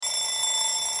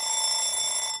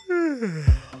Hello,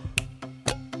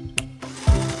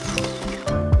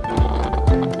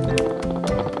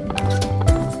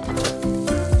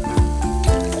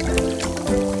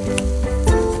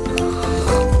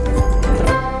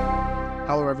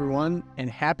 everyone, and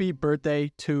happy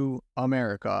birthday to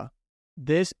America.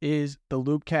 This is the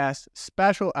Loopcast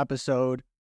special episode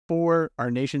for our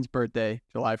nation's birthday,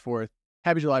 July 4th.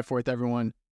 Happy July 4th,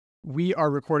 everyone. We are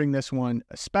recording this one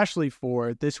especially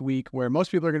for this week where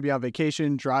most people are going to be on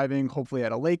vacation, driving, hopefully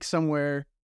at a lake somewhere,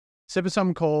 sipping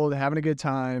something cold, having a good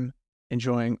time,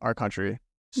 enjoying our country.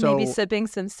 So, maybe sipping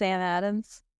some Sam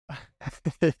Adams.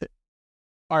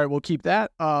 All right, we'll keep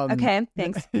that. Okay,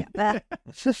 thanks. Yeah.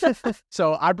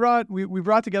 So we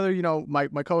brought together, my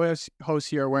co-hosts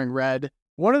here are wearing red.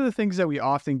 One of the things that we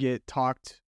often get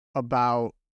talked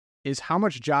about is how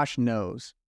much Josh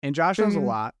knows. And Josh knows a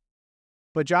lot,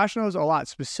 but Josh knows a lot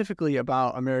specifically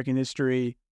about American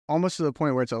history, almost to the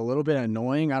point where it's a little bit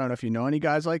annoying. I don't know if you know any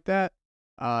guys like that.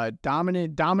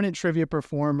 Dominant trivia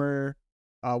performer,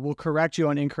 will correct you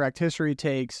on incorrect history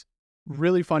takes.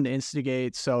 Really fun to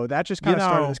instigate. So that just kind of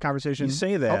started this conversation. You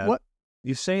say that. What?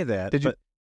 You say that. But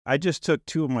I just took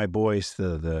two of my boys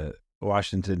to the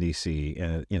Washington, D.C.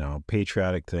 and,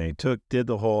 patriotic thing. Did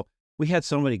the whole, we had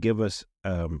somebody give us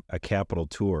a Capitol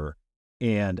tour,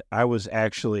 and I was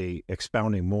actually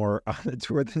expounding more on the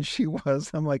tour than she was.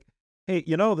 I'm like, hey,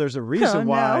 there's a reason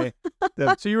why.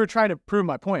 So you were trying to prove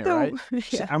my point, right?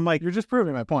 Yeah. I'm like, you're just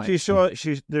proving my point. She's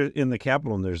there in the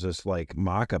Capitol, and there's this like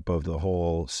mock-up of the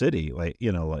whole city, like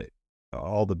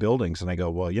all the buildings. And I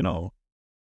go, well, the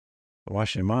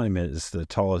Washington Monument is the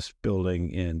tallest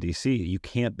building in D.C. You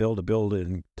can't build a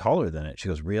building taller than it. She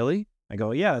goes, really? I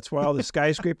go, yeah, that's why all the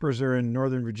skyscrapers are in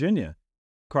Northern Virginia,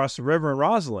 across the river in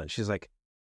Rosalind. She's like,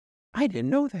 I didn't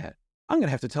know that. I'm going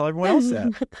to have to tell everyone else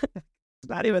that. It's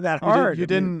not even that hard.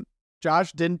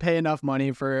 Josh didn't pay enough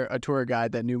money for a tour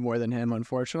guide that knew more than him,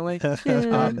 unfortunately.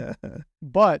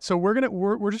 But so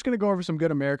we're just gonna go over some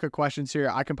good America questions here.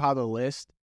 I compiled a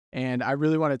list, and I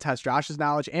really want to test Josh's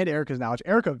knowledge and Erica's knowledge.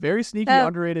 Erica, very sneaky,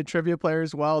 underrated trivia player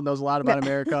as well, knows a lot about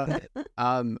America.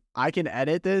 I can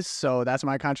edit this, so that's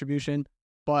my contribution.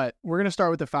 But we're gonna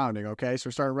start with the founding, okay? So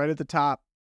we're starting right at the top,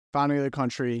 founding of the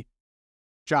country.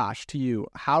 Josh, to you,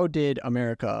 how did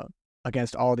America,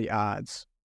 against all the odds,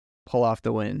 pull off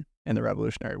the win in the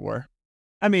Revolutionary War?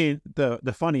 I mean,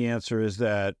 the funny answer is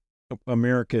that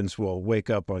Americans will wake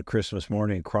up on Christmas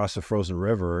morning, cross the frozen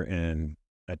river, and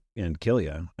kill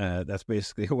you. That's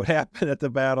basically what happened at the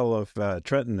Battle of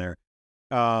Trenton there.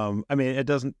 I mean, it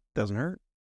doesn't hurt.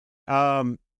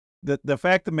 The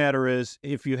fact of the matter is,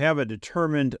 if you have a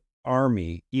determined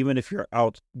army, even if you're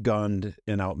outgunned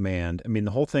and outmanned, I mean,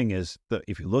 the whole thing is that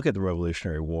if you look at the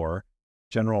Revolutionary War,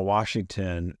 General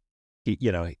Washington,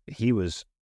 he was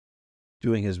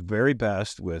doing his very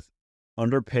best with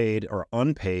underpaid or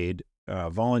unpaid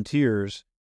volunteers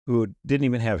who didn't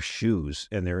even have shoes,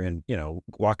 and they're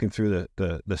walking through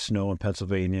the snow in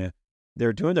Pennsylvania.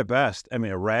 They're doing their best. I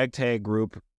mean, a ragtag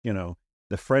group.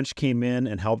 The French came in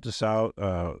and helped us out.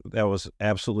 That was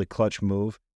absolutely clutch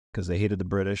move because they hated the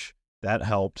British. That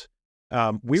helped.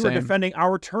 We were defending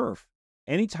our turf.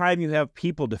 Anytime you have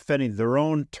people defending their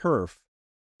own turf,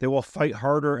 they will fight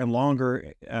harder and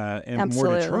longer and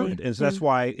more determined. And so that's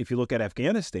why, if you look at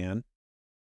Afghanistan,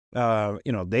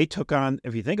 they took on,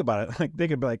 if you think about it, like they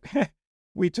could be like,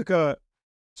 we took a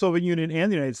Soviet Union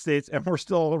and the United States, and we're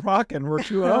still rocking. We're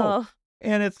 2-0.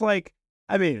 And it's like,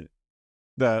 I mean,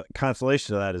 the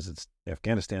consolation of that is it's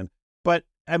Afghanistan. But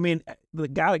I mean,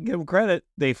 gotta give them credit.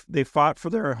 They fought for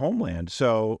their homeland.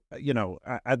 So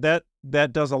that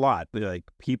does a lot. Like,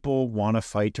 people want to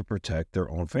fight to protect their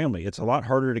own family. It's a lot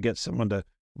harder to get someone to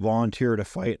volunteer to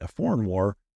fight a foreign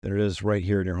war than it is right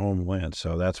here in your homeland.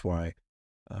 So that's why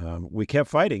we kept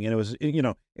fighting. And it was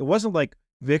it wasn't like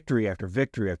victory after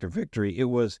victory after victory. It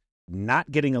was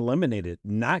not getting eliminated,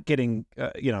 not getting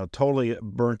totally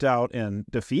burnt out and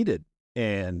defeated.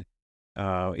 And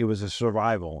it was a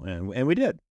survival, and we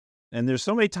did. And there's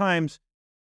so many times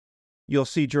you'll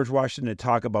see George Washington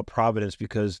talk about Providence,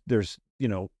 because there's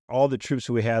all the troops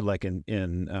we had, like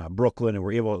in Brooklyn,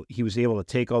 and he was able to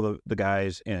take all the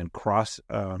guys and cross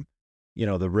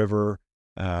the river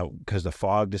because the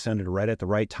fog descended right at the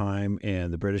right time,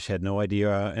 and the British had no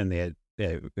idea, and they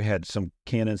had some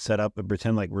cannons set up and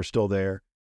pretend like we're still there.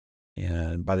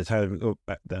 And by the time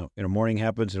the morning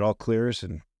happens, it all clears,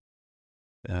 and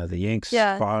the Yanks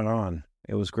fought on.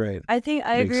 It was great. I think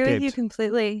I agree with you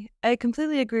completely. I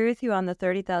completely agree with you on the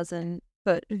 30,000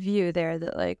 foot view there,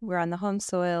 that like we're on the home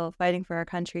soil fighting for our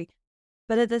country.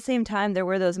 But at the same time, there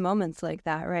were those moments like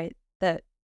that, right? That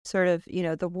sort of,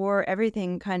 the war,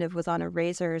 everything kind of was on a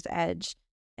razor's edge.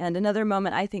 And another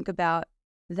moment I think about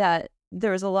that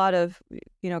there was a lot of,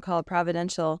 call it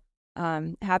providential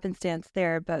happenstance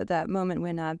there, but that moment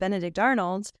when Benedict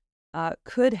Arnold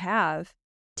could have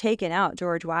taken out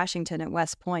George Washington at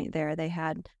West Point there. They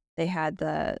had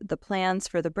the plans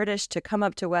for the British to come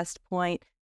up to West Point.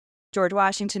 George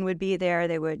Washington would be there.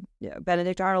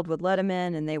 Benedict Arnold would let him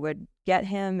in, and they would get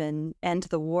him and end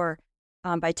the war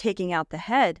by taking out the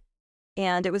head.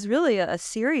 And it was really a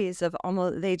series of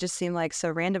they just seemed like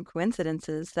so random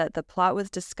coincidences that the plot was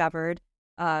discovered.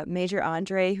 Major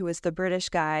Andre, who was the British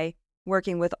guy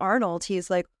working with Arnold, he's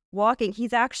like walking.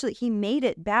 He made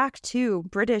it back to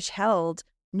British-held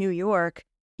New York.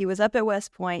 He was up at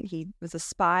West Point. He was a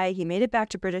spy. He made it back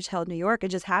to British-held New York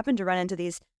and just happened to run into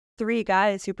these 3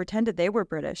 guys who pretended they were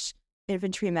British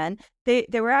infantrymen. They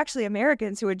were actually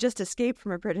Americans who had just escaped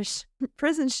from a British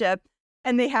prison ship,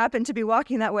 and they happened to be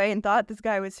walking that way and thought this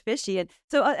guy was fishy. And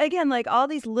so again, like all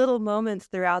these little moments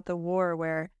throughout the war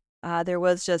where there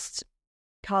was just,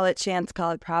 call it chance,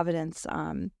 call it providence,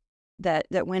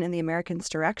 that went in the Americans'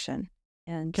 direction.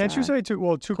 And can't you say two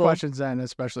cool. questions then,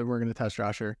 especially if we're going to test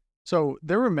Josher. So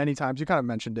there were many times, you kind of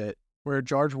mentioned it, where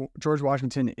George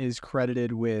Washington is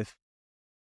credited with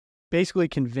basically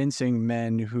convincing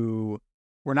men who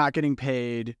were not getting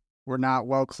paid, were not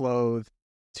well clothed,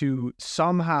 to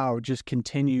somehow just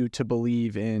continue to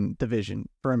believe in the vision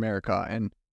for America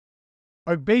and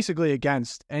are basically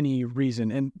against any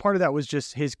reason. And part of that was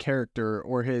just his character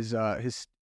or his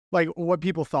like what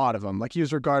people thought of him. Like he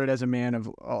was regarded as a man of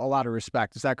a lot of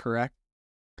respect. Is that correct?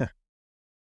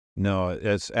 No,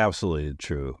 it's absolutely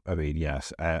true. I mean,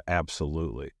 yes,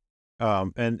 absolutely.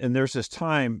 And there's this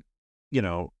time,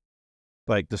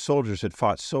 like the soldiers had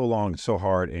fought so long and so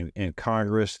hard in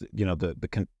Congress,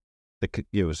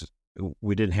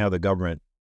 we didn't have the government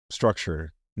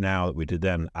structure now that we did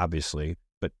then, obviously,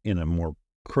 but in a more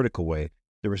critical way.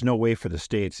 There was no way for the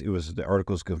states. It was the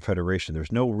Articles of Confederation.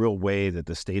 There's no real way that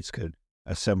the states could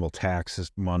assemble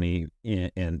taxes, money,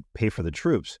 and pay for the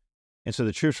troops. And so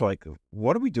the troops were like,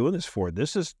 what are we doing this for?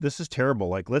 This is terrible.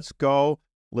 Like, let's go.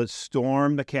 Let's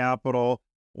storm the Capitol.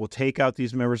 We'll take out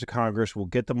these members of Congress. We'll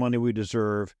get the money we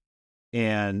deserve.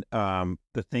 And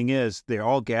the thing is, they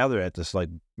all gathered at this, like,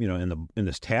 in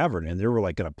this tavern, and they were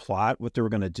like going to plot what they were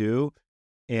going to do.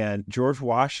 And George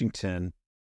Washington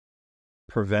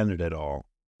prevented it all.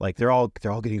 Like they're all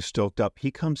getting stoked up. He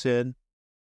comes in,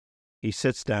 he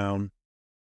sits down,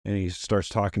 and he starts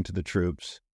talking to the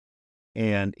troops.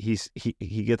 And he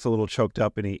gets a little choked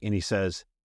up, and he says,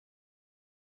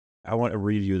 "I want to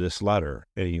read you this letter,"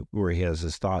 where he has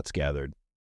his thoughts gathered.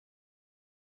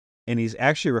 And he's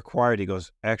actually required. He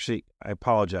goes, "Actually, I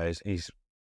apologize." And he's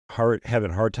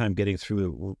having a hard time getting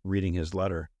through reading his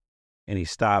letter, and he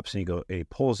stops and he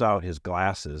pulls out his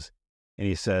glasses, and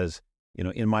he says,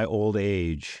 "In my old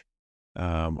age,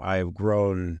 I have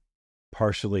grown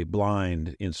partially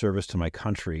blind in service to my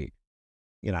country."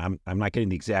 I'm not getting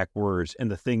the exact words.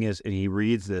 And the thing is, and he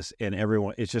reads this, and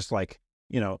everyone, it's just like,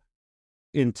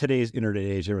 in today's internet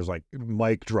age, there was like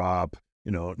mic drop,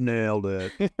 nailed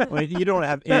it. I mean, you don't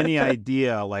have any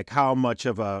idea like how much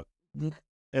of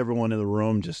everyone in the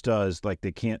room just does. Like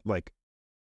they can't, like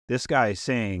this guy is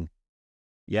saying,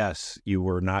 yes, you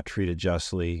were not treated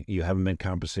justly. You haven't been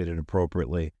compensated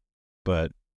appropriately,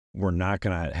 but we're not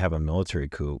going to have a military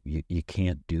coup. You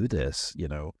can't do this,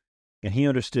 And he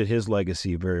understood his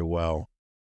legacy very well.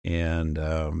 And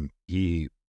he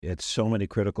had so many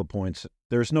critical points.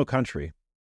 There's no country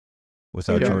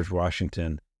without George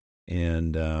Washington.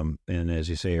 And as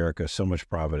you say, Erica, so much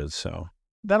providence. So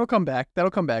that'll come back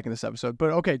in this episode.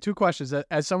 But okay, 2 questions.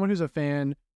 As someone who's a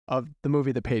fan of the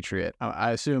movie The Patriot,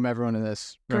 I assume everyone in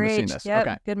this room has seen this. Yep,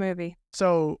 okay, good movie.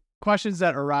 So questions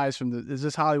that arise from is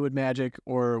this Hollywood magic,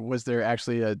 or was there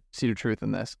actually a seed of truth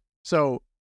in this? So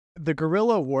the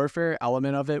guerrilla warfare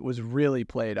element of it was really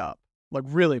played up. And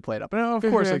of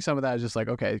course, like some of that is just like,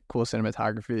 okay, cool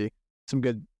cinematography, some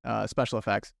good special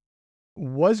effects.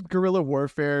 Was guerrilla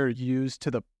warfare used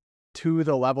to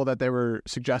the level that they were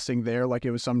suggesting there? Like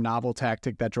it was some novel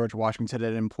tactic that George Washington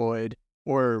had employed,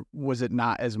 or was it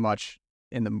not as much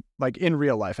in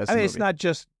real life as the movie? It's not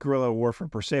just guerrilla warfare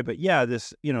per se, but yeah,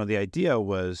 this, the idea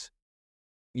was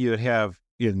you'd have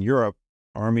in Europe,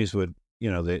 armies would,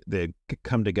 they'd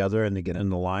come together and they get in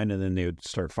the line, and then they would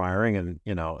start firing, and,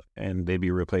 and they'd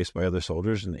be replaced by other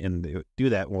soldiers, and they would do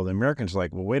that. Well, the Americans are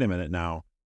like, well, wait a minute now.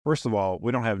 First of all,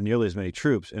 we don't have nearly as many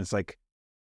troops. And it's like,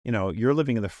 you're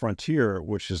living in the frontier,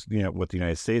 which is, what the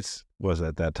United States was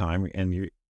at that time. And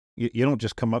you don't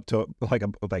just come up to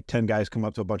like 10 guys come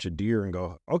up to a bunch of deer and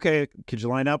go, okay, could you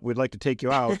line up? We'd like to take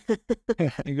you out.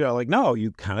 You go like, no,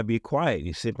 you kind of be quiet.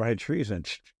 You sit behind trees and,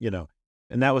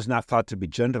 and that was not thought to be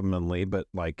gentlemanly, but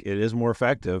like it is more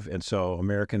effective. And so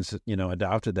Americans,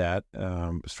 adopted that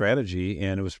strategy,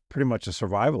 and it was pretty much a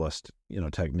survivalist,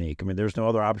 technique. I mean, there's no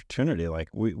other opportunity. Like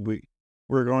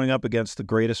we're going up against the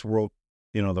greatest world,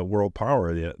 the world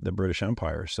power, the British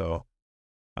Empire. So,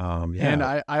 yeah. And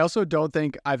I also don't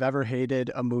think I've ever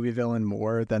hated a movie villain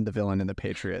more than the villain in The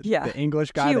Patriot. Yeah. The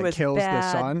English guy that kills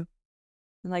the son.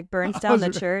 And like burns down the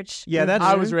church. Yeah,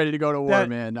 I was ready to go to war,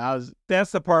 man.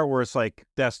 That's the part where it's like,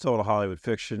 that's total Hollywood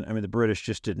fiction. I mean, the British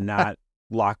just did not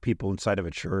lock people inside of a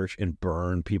church and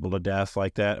burn people to death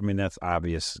like that. I mean, that's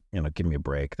obvious. Give me a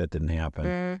break. That didn't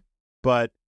happen. But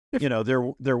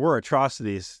there were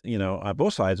atrocities, on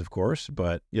both sides, of course.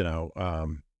 But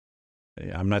I'm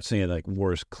not saying like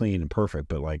war is clean and perfect,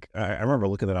 but like I remember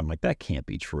looking at it, I'm like, that can't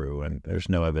be true, and there's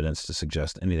no evidence to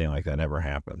suggest anything like that ever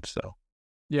happened. So.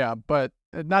 Yeah, but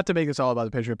not to make this all about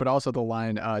the Patriot, but also the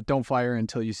line, don't fire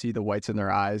until you see the whites in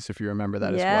their eyes, if you remember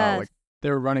that as well. Like, they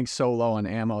were running so low on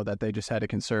ammo that they just had to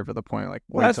conserve at the point, like,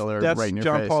 wait until they're right in your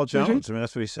John face. Paul Jones. I mean,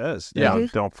 that's what he says. Yeah.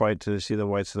 Don't fight to see the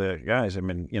whites of the guys. I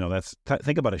mean,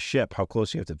 think about a ship, how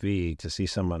close you have to be to see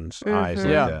someone's eyes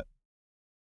like that.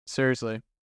 Seriously.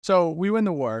 So we win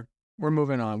the war. We're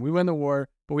moving on. We win the war,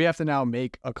 but we have to now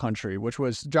make a country, which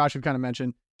was, Josh, you've kind of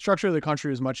mentioned, structure of the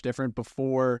country was much different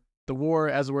before the war.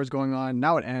 As the war is going on,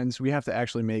 now it ends. We have to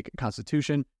actually make a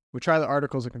constitution. We try the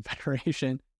Articles of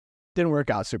Confederation. Didn't work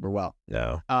out super well.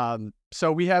 No.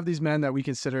 So we have these men that we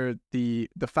consider the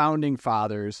founding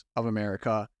fathers of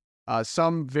America.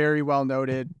 Some very well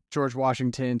noted: George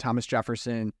Washington, Thomas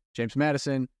Jefferson, James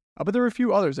Madison. But there were a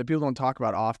few others that people don't talk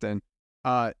about often.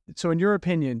 So in your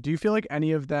opinion, do you feel like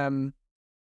any of them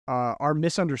are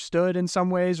misunderstood in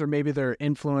some ways, or maybe their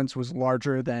influence was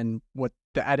larger than what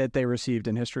the edit they received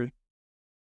in history?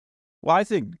 Well, I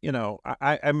think,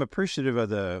 I'm appreciative of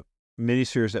the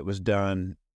miniseries that was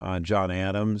done on John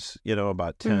Adams,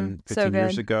 about 10, 15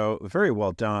 years ago. Very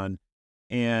well done,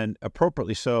 and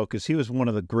appropriately so, because he was one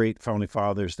of the great founding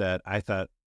fathers that I thought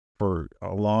for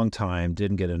a long time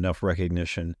didn't get enough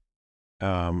recognition.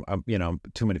 Too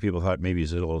many people thought maybe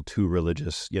he's a little too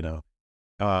religious,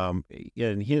 and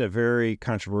he had a very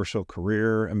controversial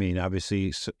career. I mean,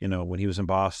 obviously, when he was in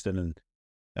Boston and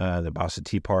the Boston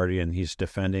Tea Party, and he's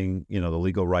defending, the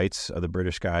legal rights of the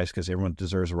British guys because everyone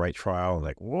deserves a right trial. And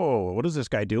like, whoa, what is this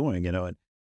guy doing? And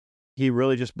he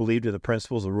really just believed in the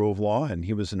principles of the rule of law, and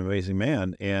he was an amazing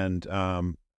man. And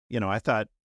I thought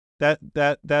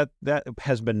that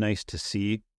has been nice to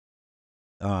see.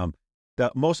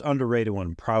 The most underrated one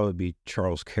would probably be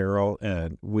Charles Carroll,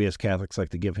 and we as Catholics like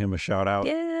to give him a shout out.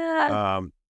 Yeah.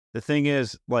 The thing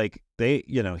is, like,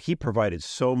 he provided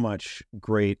so much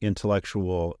great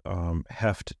intellectual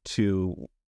heft to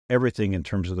everything in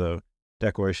terms of the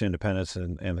Declaration of Independence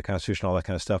and the Constitution, all that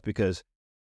kind of stuff, because,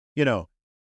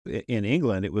 in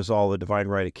England, it was all the divine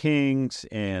right of kings,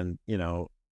 and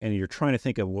you're trying to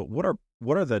think of what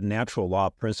are the natural law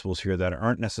principles here that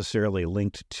aren't necessarily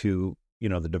linked to,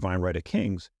 the divine right of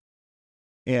kings.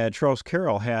 And Charles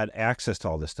Carroll had access to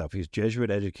all this stuff. He was Jesuit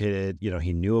educated.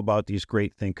 He knew about these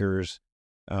great thinkers.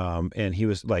 And he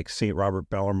was like St. Robert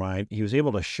Bellarmine. He was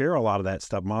able to share a lot of that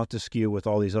stuff, Montesquieu, with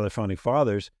all these other founding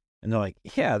fathers. And they're like,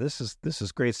 yeah, this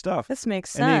is great stuff. This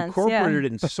makes sense. And they incorporated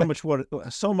it in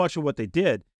so much of what they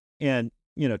did. And,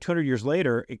 200 years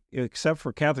later, except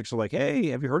for Catholics are like, hey,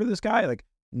 have you heard of this guy? Like,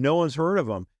 no one's heard of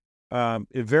him.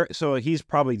 So he's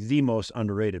probably the most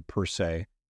underrated per se.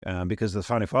 Because the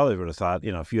founding fathers would have thought,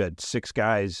 if you had 6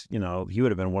 guys, he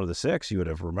would have been one of the 6 you would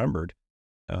have remembered.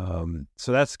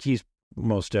 So he's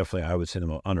most definitely, I would say, the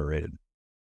most underrated.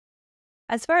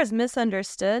 As far as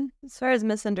misunderstood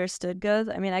goes,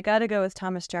 I mean, I got to go with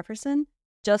Thomas Jefferson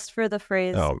just for the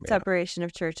phrase separation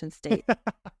of church and state.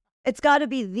 It's got to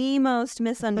be the most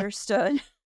misunderstood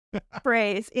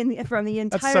phrase from the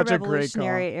entire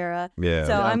Revolutionary era. Yeah.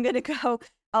 So I'm going to go,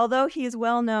 although he's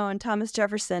well known, Thomas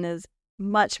Jefferson is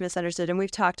much misunderstood, and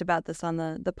we've talked about this on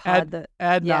the pod.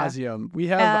 Ad nauseum. I think we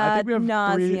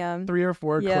have 3 or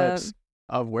 4 clips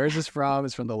of where's this from.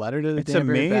 It's from the letter to the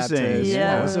Danbury Baptist. It's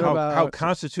amazing how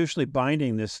constitutionally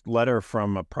binding this letter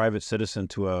from a private citizen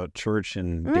to a church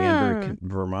in Danbury,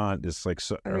 Vermont is, like,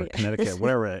 or Connecticut,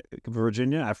 whatever,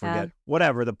 Virginia, I forget.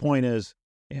 Whatever. The point is,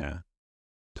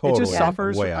 totally. It just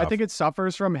suffers. I think it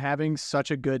suffers from having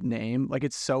such a good name. Like,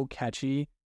 it's so catchy.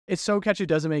 It's so catchy, it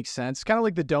doesn't make sense. It's kind of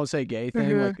like the "Don't Say Gay" thing.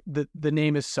 Mm-hmm. Like the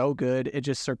name is so good, it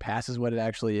just surpasses what it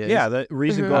actually is. Yeah, the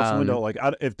reason goes out the window. Like,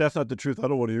 if that's not the truth, I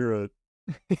don't want to hear it.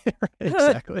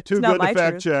 Exactly. Too good to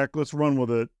fact check. Let's run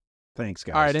with it. Thanks,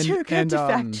 guys. All right, Too good to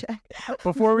fact check.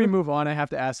 Before we move on, I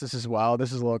have to ask this as well.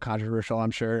 This is a little controversial,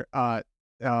 I'm sure.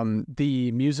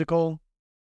 The musical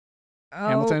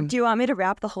Hamilton? Do you want me to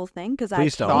wrap the whole thing? Because I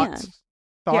Please don't. can.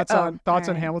 Thoughts Here- on all on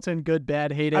right. Hamilton? Good,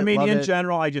 bad, hate it. I mean, love in it.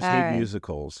 general, I just All hate right.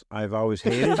 musicals. I've always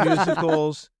hated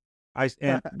musicals. I've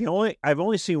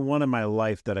only seen one in my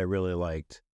life that I really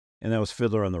liked, and that was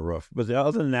Fiddler on the Roof. But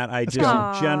other than that, I just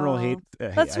in general hate.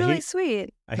 That's really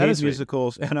sweet. I That hate is sweet.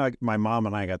 musicals, and my mom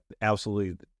and I got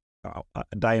absolutely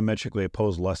diametrically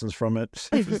opposed lessons from it.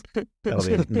 That'll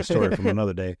be a story from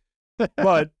another day.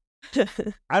 But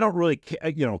I don't really,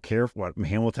 care for what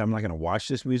Hamilton. I'm not going to watch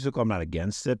this musical. I'm not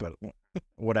against it, but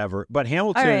whatever. But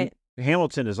Hamilton, All right.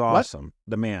 Hamilton is awesome.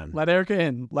 The man. Let Erica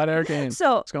in. Let Erica in.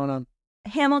 So What's going on?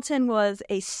 Hamilton was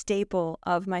a staple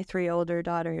of my 3 older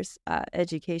daughters'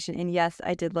 education. And yes,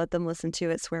 I did let them listen to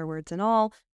it, swear words and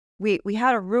all. We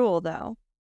had a rule, though.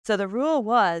 So the rule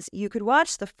was you could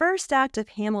watch the first act of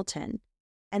Hamilton,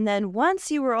 and then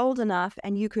once you were old enough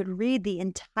and you could read the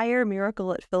entire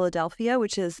Miracle at Philadelphia,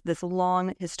 which is this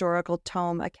long historical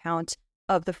tome account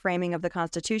of the framing of the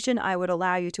Constitution, I would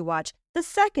allow you to watch the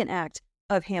second act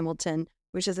of Hamilton,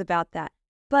 which is about that.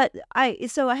 But I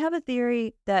have a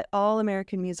theory that all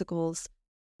American musicals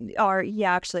are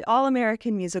just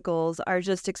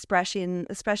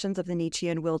expressions of the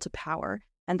Nietzschean will to power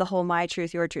and the whole my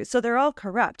truth, your truth. So they're all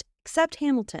corrupt, except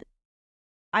Hamilton.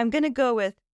 I'm going to go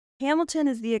with Hamilton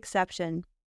is the exception,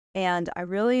 and I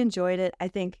really enjoyed it. I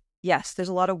think, yes, there's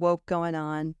a lot of woke going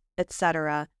on,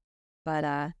 etc. But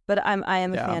I am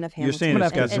a fan of Hamilton. You're saying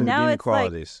it's got some redeeming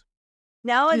qualities.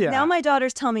 Now my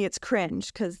daughters tell me it's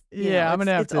cringe because I'm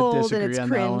gonna have it's to old disagree and it's on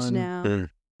that cringe one. now.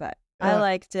 But I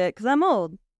liked it because I'm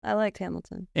old. I liked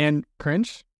Hamilton. And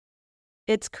cringe?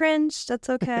 It's cringe. That's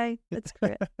okay. It's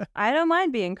cringe. I don't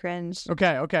mind being cringe.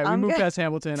 Okay. We moved past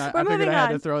Hamilton. I We're figured moving I had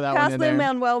to on. throw that Past one in there.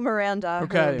 Lin-Manuel Miranda.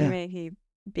 Okay. Who may he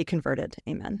be converted.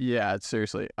 Amen. Yeah,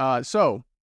 seriously. So,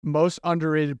 most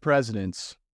underrated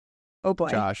presidents, Oh boy.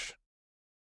 Josh.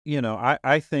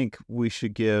 I think we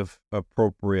should give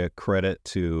appropriate credit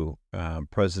to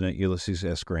President Ulysses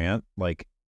S. Grant.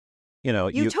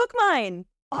 You took mine.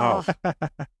 Oh.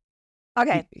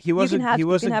 Okay. He wasn't. have- He you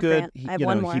can wasn't have good. Grant. I have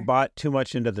one more. He bought too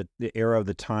much into the era of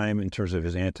the time in terms of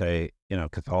his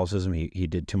Catholicism. He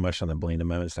did too much on the Blaine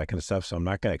Amendments, that kind of stuff. So I'm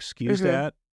not going to excuse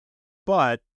that.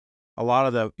 But a lot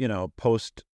of the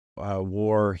post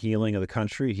war healing of the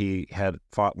country, he had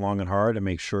fought long and hard to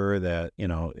make sure that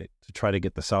to try to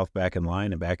get the South back in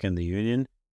line and back in the Union.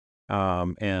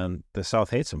 And the South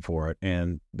hates him for it,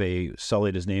 and they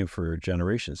sullied his name for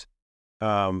generations.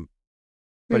 But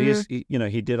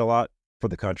he did a lot for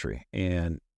the country,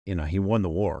 and he won the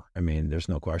war. I mean, there's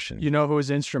no question. You know who was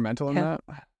instrumental in that?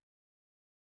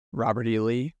 Robert E.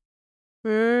 Lee.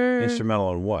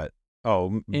 Instrumental in what?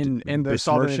 Oh, In the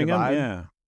Southern besmirching him? Divide? Yeah,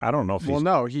 I don't know if Well, he's.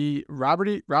 no,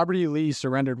 Robert E. Lee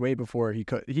surrendered way before he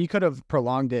could. He could have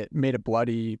prolonged it, made it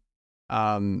bloody,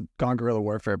 gone guerrilla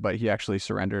warfare, but he actually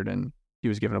surrendered, and he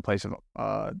was given a place of.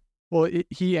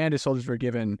 He and his soldiers were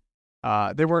given.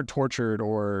 They weren't tortured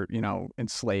or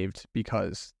enslaved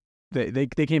because they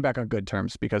came back on good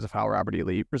terms because of how Robert E.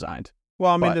 Lee resigned.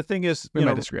 Well, I mean, But the thing is, We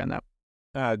might disagree on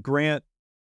that. Grant,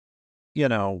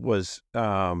 was,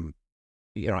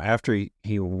 after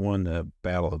he won the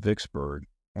Battle of Vicksburg,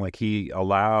 he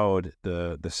allowed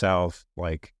the South,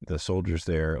 the soldiers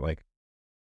there,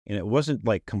 and it wasn't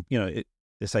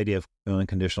this idea of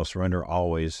unconditional surrender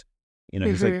always,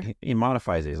 he's he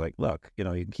modifies it. He's like, look, you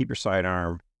can keep your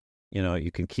sidearm,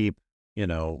 you can keep, you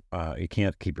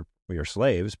can't keep your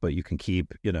slaves, but you can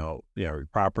keep, your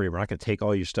property. We're not going to take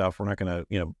all your stuff. We're not going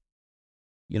to,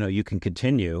 you can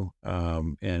continue,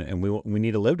 and we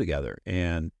need to live together.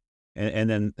 And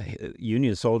then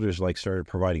Union soldiers started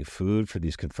providing food for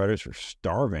these Confederates who were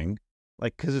starving,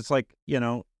 because it's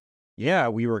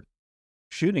we were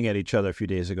shooting at each other a few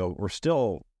days ago. We're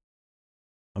still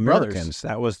Americans. Brothers.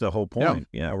 That was the whole point.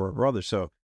 Yeah, we're brothers.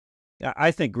 So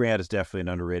I think Grant is definitely an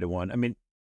underrated one. I mean,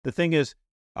 the thing is,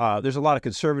 there's a lot of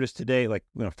conservatives today,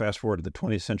 fast forward to the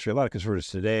 20th century, a lot of conservatives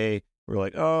today were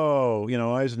like, oh,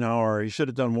 Eisenhower, he should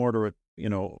have done more to,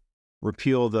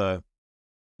 repeal the,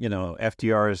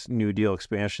 FDR's New Deal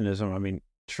expansionism. I mean,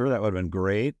 sure, that would have been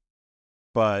great.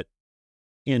 But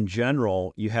in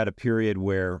general, you had a period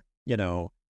where,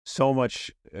 so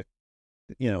much,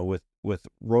 with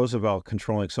Roosevelt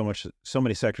controlling so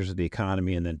many sectors of the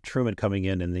economy, and then Truman coming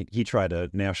in, and he tried to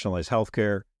nationalize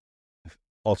healthcare,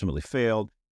 ultimately failed.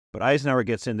 But Eisenhower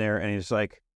gets in there, and he's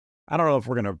like, I don't know if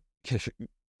we're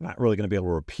not really going to be able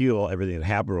to repeal everything that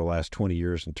happened over the last 20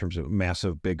 years in terms of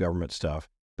massive big government stuff,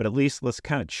 but at least let's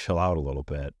kind of chill out a little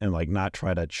bit and not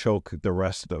try to choke the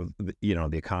rest of the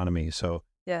economy. So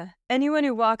Yeah. Anyone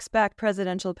who walks back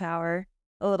presidential power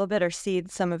a little bit or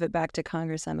cedes some of it back to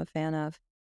Congress, I'm a fan of.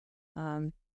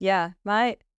 Yeah,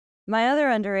 my other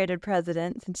underrated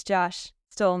president, since Josh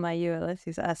stole my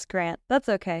Ulysses S. Grant, that's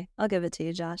okay. I'll give it to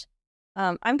you, Josh.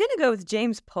 I'm gonna go with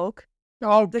James Polk.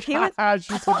 Oh, The gosh,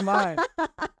 you took mine.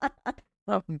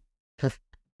 Because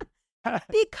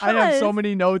I have so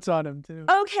many notes on him, too.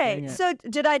 Okay, so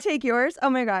did I take yours?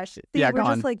 Oh my gosh. See, Yeah, we're go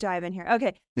just on. like diving here.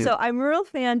 Okay, Yeah. so I'm a real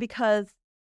fan because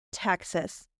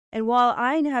Texas. And while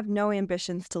I have no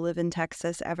ambitions to live in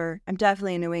Texas ever, I'm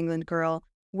definitely a New England girl.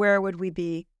 Where would we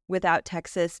be without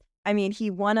Texas? I mean, he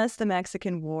won us the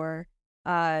Mexican War.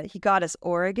 He got us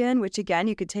Oregon, which again,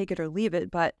 you could take it or leave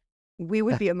it, but we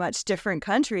would be a much different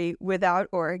country without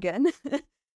Oregon.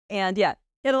 And yeah,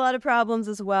 he had a lot of problems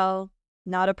as well.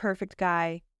 Not a perfect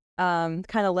guy. Kind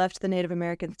of left the Native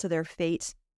Americans to their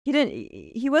fate.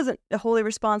 He wasn't wholly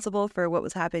responsible for what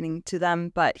was happening to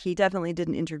them, but he definitely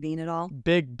didn't intervene at all.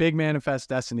 Big manifest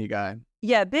destiny guy.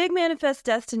 Yeah, big manifest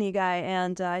destiny guy,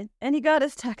 and he got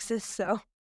us Texas, so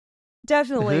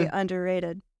definitely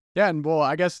underrated. Yeah, and well,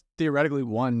 I guess theoretically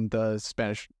won the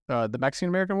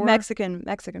Mexican-American War?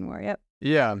 Mexican War, yep.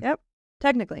 Yeah. Yep,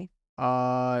 technically.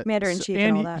 Commander-in-Chief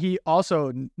and all that. He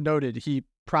also noted he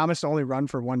promised to only run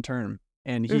for one term.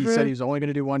 And he said he was only going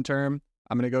to do one term.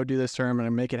 I'm going to go do this term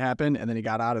and make it happen. And then he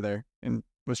got out of there and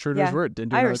was true to his word.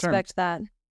 Didn't do another term. I respect that.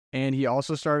 And he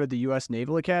also started the U.S.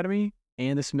 Naval Academy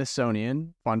and the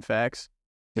Smithsonian. Fun facts.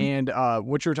 And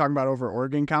what you were talking about over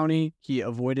Oregon County, he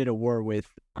avoided a war with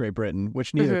Great Britain,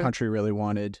 which neither country really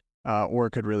wanted or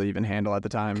could really even handle at the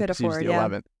time. Could afford, he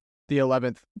was the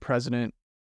 11th president.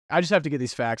 I just have to get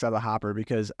these facts out of the hopper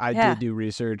because I did do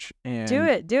research. And do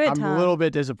it, I'm Tom. a little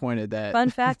bit disappointed that Fun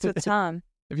facts with Tom.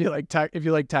 If you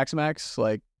like Tex-Mex,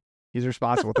 like he's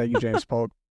responsible. Thank you, James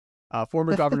Polk,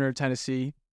 former governor of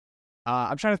Tennessee.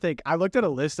 I'm trying to think. I looked at a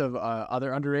list of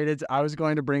other underrateds. I was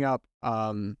going to bring up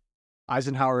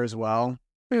Eisenhower as well,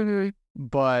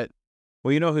 but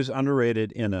well, you know who's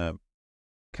underrated in a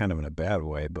kind of in a bad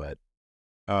way, but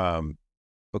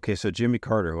okay, so Jimmy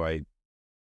Carter, who I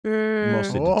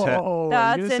mostly detest.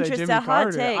 That's interesting.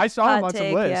 Hot take. I saw him on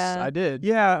take, some lists. yeah. I did.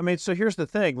 Yeah, I mean, so here's the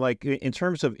thing. Like, in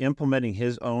terms of implementing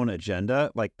his own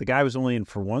agenda, like the guy was only in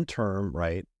for one term,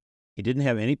 right? He didn't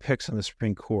have any picks on the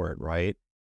Supreme Court, right?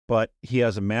 But he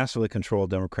has a massively controlled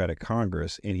Democratic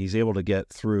Congress, and he's able to get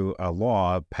through a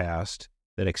law passed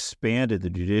that expanded the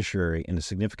judiciary in a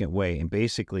significant way. And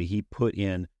basically, he put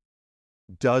in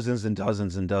dozens and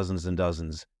dozens and dozens and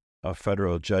dozens of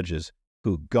federal judges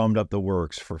who gummed up the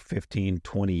works for 15,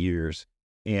 20 years.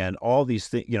 And all these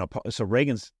things, you know, so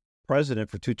Reagan's president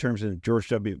for 2 terms and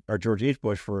George H.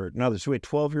 Bush for another. So we had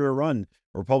 12-year run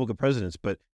Republican presidents,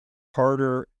 but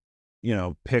Carter, you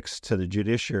know, picks to the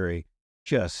judiciary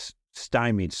just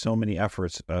stymied so many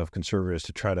efforts of conservatives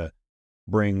to try to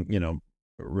bring, you know,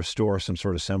 restore some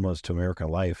sort of semblance to American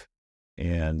life.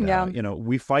 And, you know,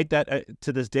 we fight that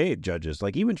to this day, judges.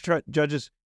 Like even judges,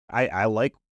 I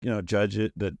like, you know,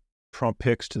 judges that Trump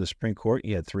picks to the Supreme Court.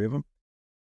 He had 3 of them.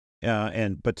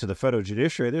 But to the federal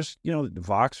judiciary, there's, you know,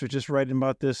 Vox was just writing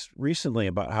about this recently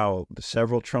about how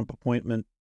several Trump appointment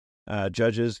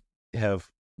judges have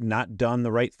not done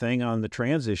the right thing on the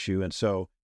trans issue. And so,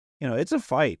 you know, it's a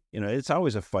fight. You know, it's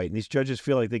always a fight. And these judges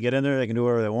feel like they get in there, they can do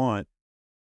whatever they want.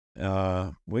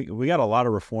 We got a lot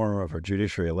of reform of our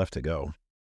judiciary left to go.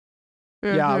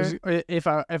 Yeah, if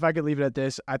I could leave it at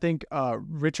this, I think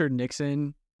Richard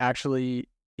Nixon actually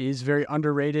is very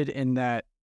underrated in that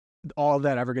all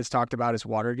that ever gets talked about is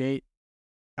Watergate.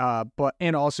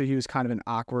 And also he was kind of an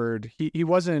awkward. He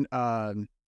wasn't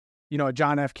you know, a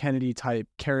John F. Kennedy type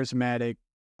charismatic.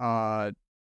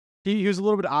 He was a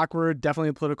little bit awkward, definitely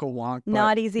a political wonk.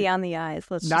 Not easy on the eyes.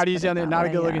 Not easy on the not a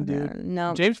good looking dude.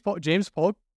 No. James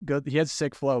Polk, good. He had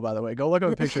sick flow, by the way. Go look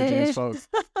up a picture of James Polk.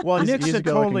 Well, He's a Nixon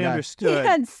good-looking totally guy. understood. He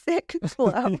had sick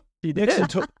flow. He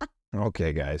did.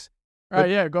 Okay, guys. All right,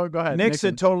 yeah, go ahead.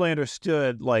 Nixon totally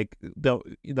understood, like, the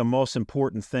most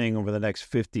important thing over the next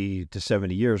 50 to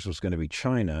 70 years was going to be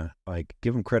China. Like,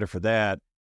 give him credit for that.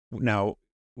 Now,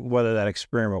 whether that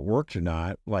experiment worked or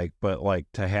not, but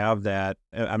to have that,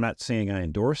 I'm not saying I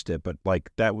endorsed it, but like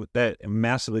that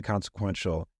massively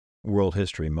consequential world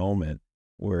history moment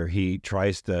where he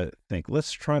tries to think,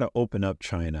 let's try to open up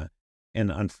China.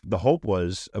 And the hope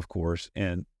was, of course,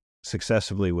 and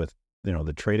successively with, you know,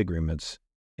 the trade agreements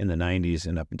in the 90s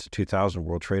and up into 2000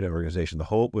 World Trade Organization, the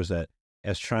hope was that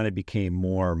as China became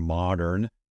more modern,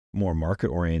 more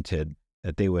market-oriented,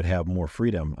 that they would have more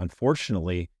freedom.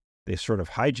 Unfortunately, they sort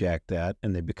of hijacked that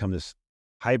and they become this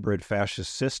hybrid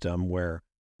fascist system where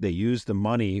they use the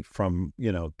money from,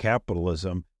 you know,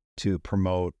 capitalism to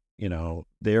promote, you know,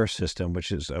 their system,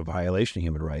 which is a violation of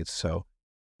human rights. So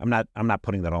I'm not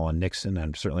putting that all on Nixon.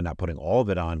 I'm certainly not putting all of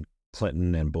it on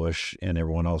Clinton and Bush and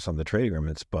everyone else on the trade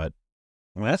agreements. But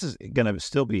that's going to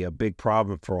still be a big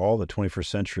problem for all the 21st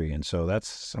century. And so that's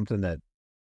something that,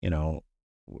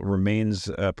 remains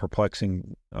a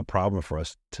perplexing problem for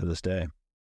us to this day.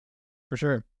 For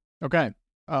sure. Okay.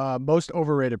 Most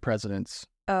overrated presidents.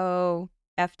 Oh,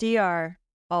 FDR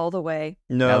all the way.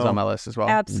 No. That was on my list as well.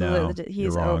 Absolutely. No, He's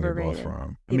you're wrong. You're both overrated.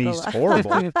 wrong. I mean, he's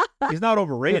horrible. He's not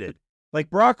overrated. Like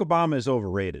Barack Obama is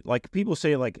overrated. Like people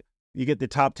say, like you get the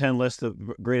top 10 list of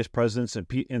greatest presidents,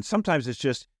 and sometimes it's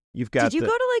just you've got. Did you go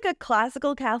to like a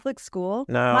classical Catholic school?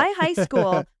 No. My high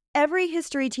school, every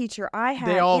history teacher I had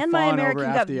They all and my fawn American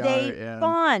over Gov, FDR, they yeah.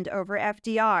 fawned over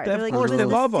FDR. They're like, he course, was they the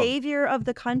love him. savior of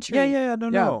the country. Yeah,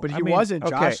 no. But he I mean, wasn't,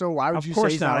 Josh. okay, So why would of you course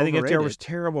say he's not? not I think overrated? FDR was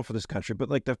terrible for this country. But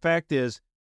like the fact is,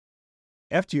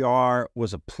 FDR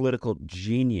was a political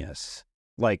genius,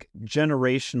 like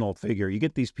generational figure. You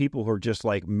get these people who are just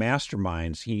like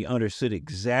masterminds. He understood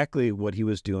exactly what he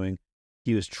was doing.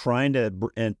 He was trying to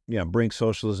bring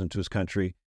socialism to his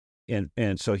country, and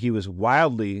so he was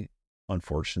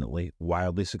unfortunately,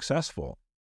 wildly successful.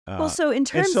 Well, so in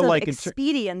terms of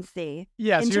expediency,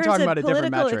 yeah, so in you're terms talking of about a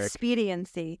different political metric.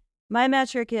 expediency, my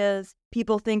metric is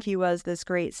people think he was this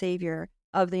great savior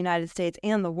of the United States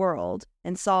and the world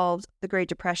and solved the Great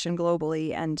Depression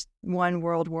globally and won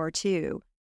World War II.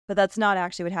 But that's not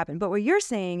actually what happened. But what you're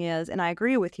saying is, and I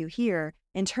agree with you here,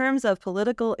 in terms of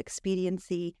political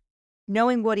expediency,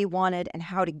 knowing what he wanted and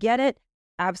how to get it,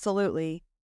 absolutely,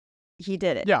 he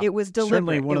did it. Yeah, it was deliberate.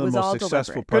 Certainly one it of was the most all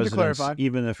successful deliberate. Good to presidents, clarify.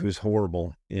 even if he was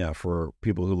horrible. Yeah, for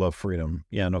people who love freedom.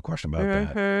 Yeah, no question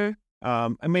about that.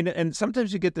 I mean, and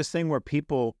sometimes you get this thing where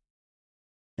people.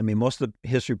 I mean, most of the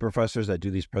history professors that do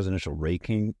these presidential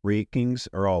rankings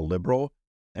are all liberal,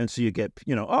 and so you get,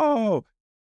 Barack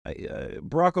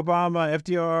Obama,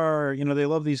 FDR, they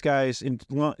love these guys, and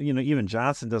even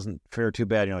Johnson doesn't fare too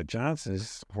bad. Johnson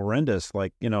is horrendous.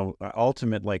 Like,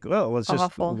 ultimate, like, well, let's just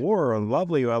Awful. war,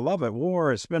 lovely, I love it.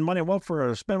 War, spend money on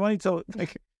welfare, spend money till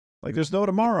like there's no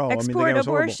tomorrow. Export the guy was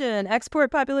horrible. abortion, export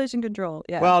population control.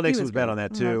 Yeah. Well, he Nixon was bad great. on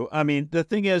that too. I mean, the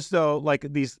thing is, though, like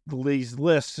these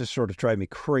lists just sort of drive me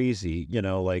crazy,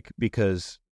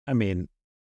 because I mean,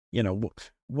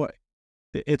 what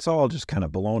it's all just kind of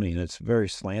baloney, and it's very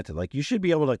slanted. Like you should be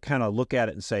able to kind of look at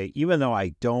it and say, even though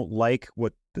I don't like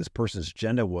what this person's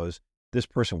agenda was, this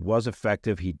person was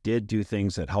effective. He did do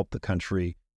things that helped the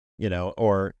country, and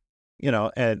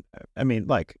I mean,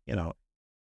 like,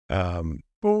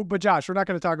 But Josh, we're not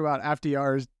going to talk about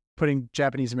FDR's putting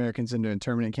Japanese Americans into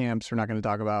internment camps. We're not going to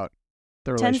talk about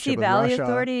the relationship Tennessee with Valley Russia.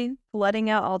 Authority letting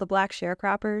out all the black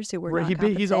sharecroppers who were not He's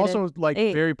compensated. also like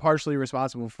Hey. very partially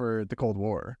responsible for the Cold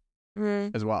War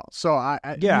Mhm. as well. So you I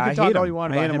can talk hate all him. you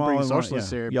want I hate about him all bringing I want,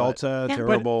 socialists yeah. here. But Yalta, Yeah.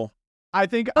 terrible. I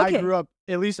think Okay.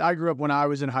 at least I grew up when I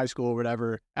was in high school or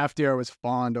whatever. FDR was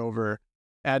fawned over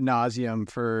ad nauseum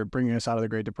for bringing us out of the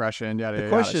Great Depression. Yada, The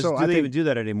yada, question yada. is, So do I they think, even do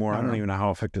that anymore? I I don't don't know. even know how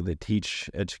effective they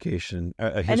teach education,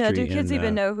 history. I know. Do kids in,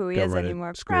 even know who he is government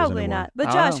anymore? schools Probably anymore. not. But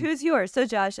I don't Josh, know. who's yours? So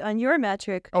Josh, on your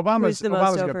metric, who's Obama's the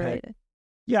most a good pick. overrated?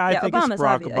 Yeah, I Yeah, think Obama's it's Barack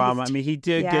obvious. Obama. I mean, he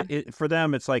did Yeah. get it for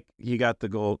them. It's like he got the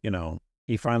gold.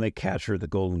 He finally captured the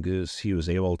golden goose. He was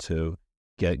able to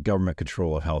get government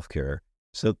control of healthcare,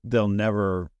 so they'll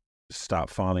never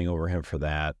stop fawning over him for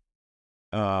that.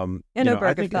 And I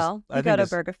think Obergefell. I You think got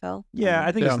his- Obergefell. Yeah,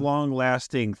 I think Yeah. his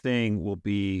long-lasting thing will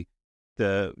be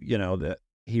that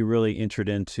he really entered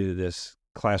into this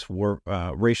class war,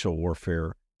 racial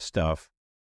warfare stuff.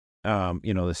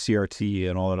 The CRT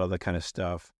and all that other kind of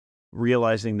stuff.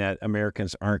 Realizing that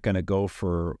Americans aren't going to go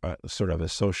for sort of a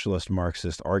socialist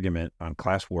Marxist argument on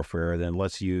class warfare, then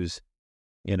let's use,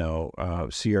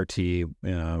 CRT,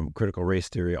 critical race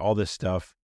theory, all this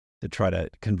stuff to try to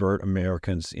convert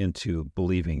Americans into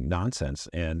believing nonsense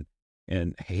and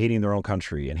hating their own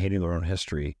country and hating their own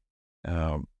history.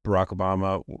 Barack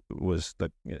Obama was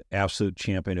the absolute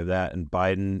champion of that, and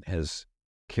Biden has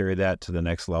carried that to the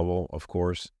next level, of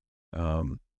course.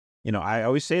 I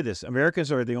always say this: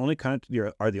 Americans are the only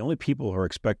people who are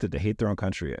expected to hate their own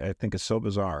country. I think it's so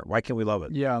bizarre. Why can't we love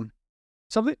it? Yeah.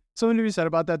 Something to be said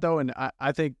about that, though, and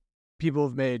I think people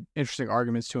have made interesting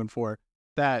arguments to and for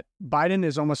that Biden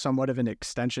is almost somewhat of an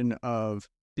extension of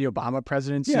the Obama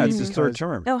presidency. Yeah, it's his third because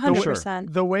term. Oh, For sure.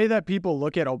 100%. The way that people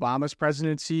look at Obama's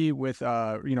presidency with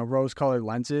rose-colored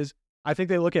lenses, I think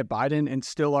they look at Biden and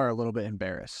still are a little bit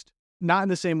embarrassed. Not in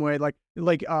the same way, like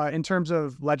in terms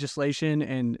of legislation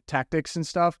and tactics and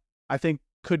stuff, I think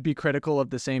could be critical of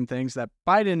the same things that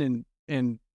Biden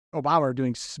and Obama are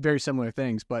doing very similar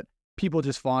things, but people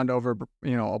just fawned over,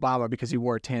 Obama because he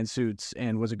wore tan suits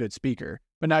and was a good speaker.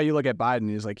 But now you look at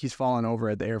Biden, he's fallen over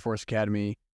at the Air Force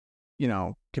Academy,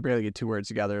 could barely get two words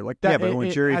together. Like that. Yeah, but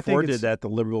when Jerry I think Ford did that, the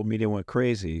liberal media went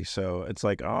crazy. So it's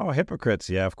like, oh, hypocrites.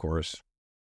 Yeah, of course.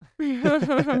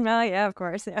 No, yeah, of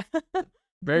course, yeah.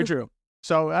 Very true.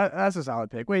 So that's a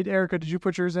solid pick. Wait, Erica, did you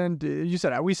put yours in? You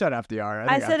said we said FDR.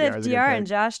 I said FDR is a good FDR, pick. and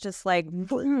Josh just like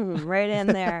boom, right in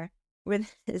there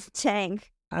with his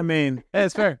tank. I mean, Hey,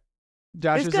 it's fair.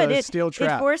 Josh It's is good. a steel It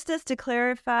trap. forced us to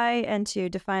clarify and to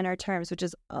define our terms, which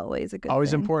is always a good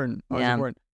Always thing. important. Always Yeah.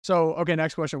 important. So, okay,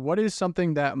 next question. What is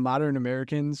something that modern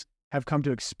Americans have come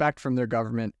to expect from their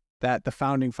government that the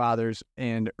founding fathers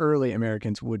and early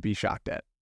Americans would be shocked at?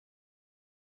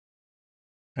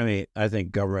 I mean, I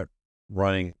think government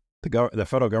running the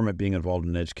federal government being involved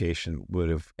in education would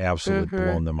have absolutely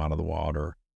blown them out of the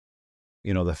water.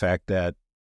 You know, the fact that,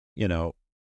 you know,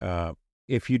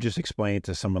 if you just explain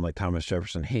to someone like Thomas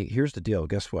Jefferson, hey, here's the deal.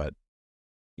 Guess what?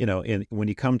 You know, when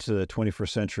you come to the 21st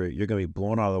century, you're going to be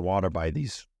blown out of the water by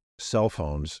these cell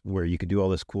phones where you can do all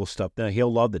this cool stuff. Then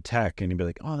he'll love the tech and he'll be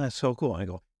like, oh, that's so cool. And I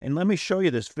go, and let me show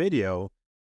you this video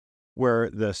where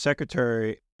the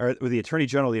secretary or the attorney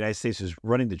general of the United States is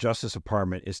running the Justice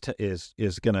Department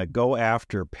is going to go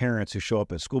after parents who show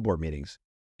up at school board meetings.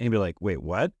 And he'd be like, wait,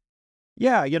 what?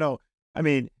 Yeah, you know, I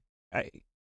mean,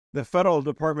 the Federal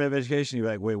Department of Education, you'd be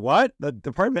like, wait, what? The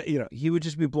department, you know, he would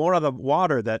just be blown out of the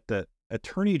water that the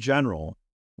attorney general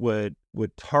would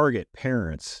target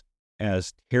parents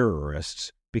as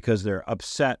terrorists because they're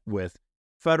upset with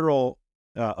federal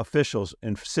officials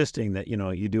insisting that, you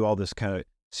know, you do all this kind of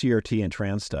CRT and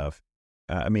trans stuff.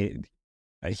 I mean,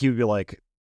 he would be like,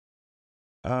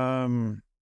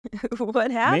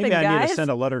 What happened, maybe I guys? need to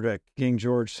send a letter to King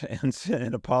George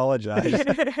and apologize.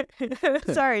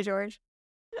 Sorry, George.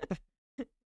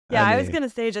 Yeah, I was going to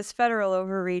say just federal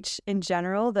overreach in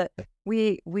general, that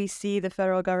we see the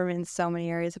federal government in so many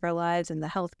areas of our lives, and the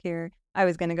healthcare. I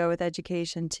was going to go with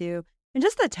education too. And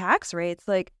just the tax rates,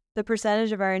 like the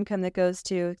percentage of our income that goes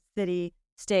to city,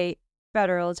 state,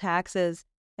 federal taxes,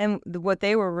 and what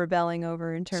they were rebelling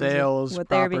over in terms Sales, of what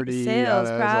property, sales,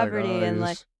 yeah, property, like, and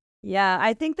like, yeah,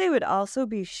 I think they would also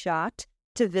be shocked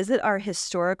to visit our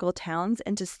historical towns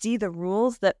and to see the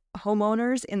rules that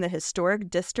homeowners in the historic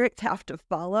district have to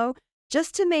follow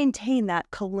just to maintain that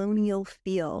colonial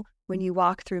feel when you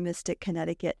walk through Mystic,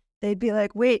 Connecticut. They'd be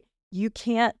like, wait, you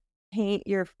can't paint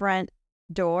your front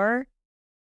door?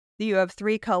 You have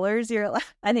 3 colors?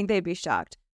 I think they'd be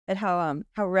shocked at how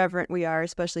reverent we are,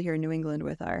 especially here in New England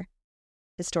with our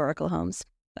historical homes.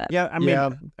 But, yeah, I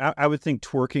mean, I would think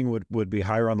twerking would be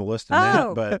higher on the list than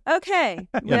that, but okay.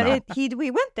 But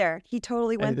we went there. He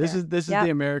totally went this there. This is the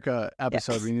America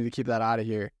episode. Yes. We need to keep that out of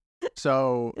here.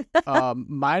 So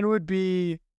mine would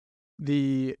be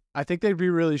I think they'd be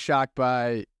really shocked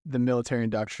by the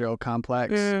military-industrial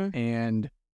complex and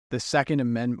the Second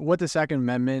Amendment, what the Second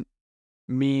Amendment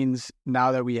means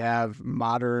now that we have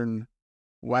modern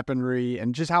weaponry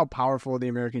and just how powerful the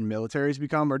American military has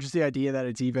become, or just the idea that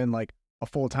it's even like a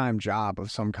full-time job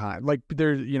of some kind. Like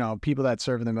there's, you know, people that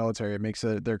serve in the military, it makes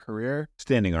their career.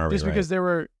 Standing army, just because they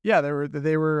were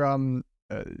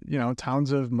you know,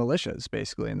 towns of militias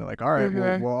basically, and they're like, all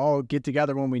right, we'll all get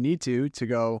together when we need to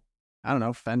go, I don't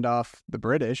know, fend off the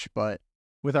British, but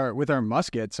with our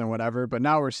muskets and whatever. But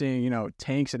now we're seeing, you know,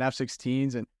 tanks and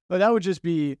F-16s, and that would just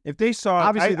be, if they saw,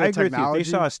 obviously I agree with you. If technology. they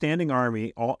saw a standing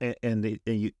army,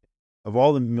 of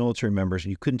all the military members,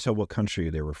 you couldn't tell what country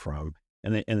they were from,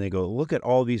 and they go, look at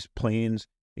all these planes,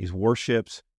 these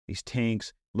warships, these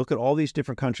tanks. Look at all these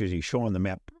different countries. You show on the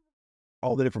map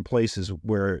all the different places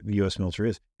where the U.S.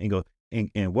 military is, and you go,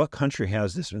 and what country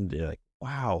has this? And they're like,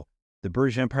 wow, the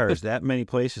British Empire is that many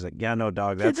places. Like, yeah, no,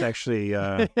 dog, that's actually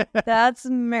that's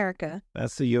America.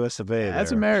 That's the U.S. of A. That's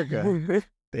there. America.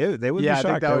 They would be I think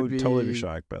shocked. that I would would totally be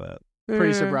shocked by that.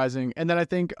 Pretty surprising. And then I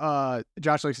think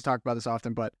Josh likes to talk about this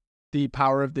often, but the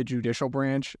power of the judicial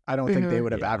branch, I don't think they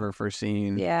would have ever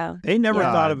foreseen. Yeah. They never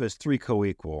thought of it as 3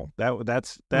 co-equal.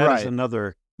 That is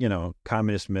another, you know,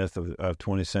 communist myth of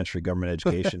 20th century government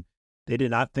education. They did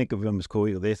not think of them as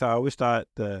co-equal. They always thought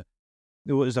there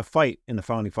was a fight in the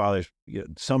founding fathers.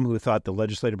 Some who thought the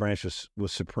legislative branch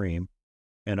was supreme,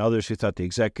 and others who thought the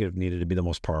executive needed to be the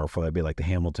most powerful. That'd be like the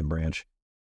Hamilton branch.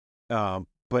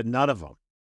 But none of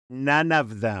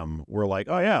them were like,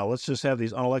 oh yeah, let's just have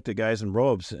these unelected guys in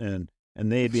robes and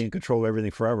they'd be in control of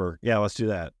everything forever. Yeah, let's do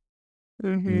that.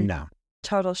 No.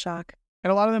 Total shock.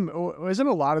 And a lot of them, isn't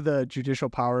a lot of the judicial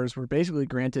powers were basically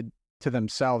granted to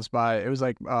themselves by, it was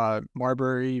like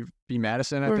Marbury v.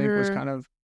 Madison, I think, was kind of,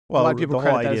 a lot of people the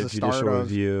whole credit that idea as of a start judicial of,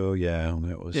 review,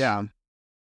 it was. Yeah.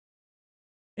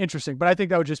 Interesting. But I think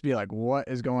that would just be like, what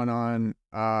is going on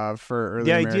for early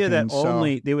the idea Americans? that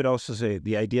only, they would also say,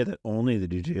 the idea that only the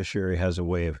judiciary has a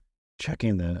way of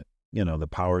checking the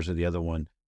powers of the other one,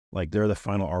 like they're the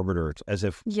final arbiter. It's as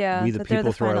if we the but they're people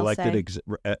the through our final elected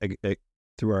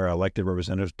through our elected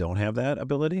representatives don't have that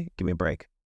ability. Give me a break.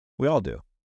 We all do.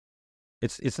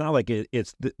 It's not like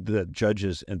it's the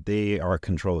judges and they are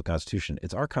control of the Constitution.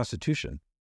 It's our Constitution.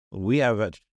 We have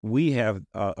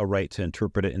a right to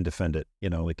interpret it and defend it.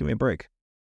 Like, give me a break.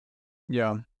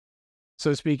 Yeah.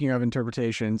 So speaking of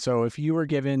interpretation, so if you were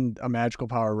given a magical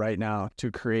power right now to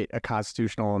create a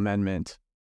constitutional amendment,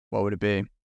 what would it be?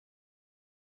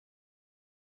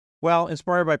 Well,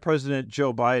 inspired by President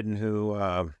Joe Biden,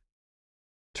 who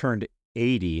turned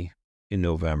 80 in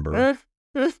November.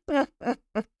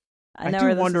 I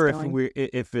do wonder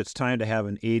if it's time to have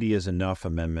an 80 is enough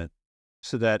amendment,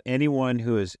 so that anyone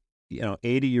who is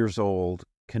 80 years old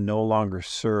can no longer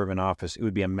serve in office. It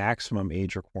would be a maximum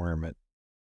age requirement.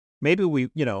 Maybe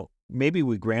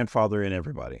we grandfather in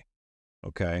everybody,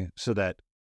 okay, so that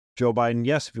Joe Biden,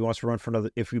 yes, if he wants to run for another,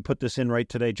 if we put this in right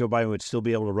today, Joe Biden would still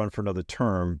be able to run for another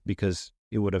term because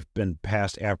it would have been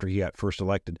passed after he got first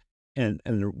elected. And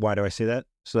why do I say that?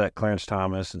 So that Clarence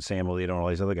Thomas and Sam Alito and all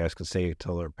these other guys can stay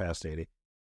until they're past 80.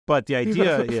 But the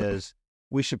idea is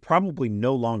we should probably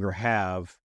no longer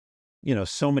have,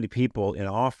 so many people in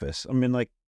office. I mean, like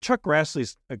Chuck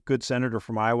Grassley's a good senator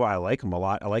from Iowa. I like him a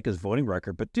lot. I like his voting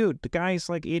record. But dude, the guy's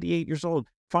like 88 years old.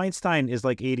 Feinstein is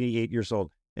like 88 years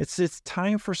old. It's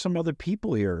time for some other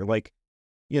people here. Like,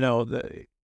 it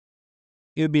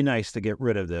would be nice to get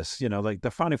rid of this. Like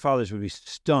the founding fathers would be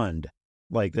stunned.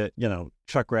 Like that,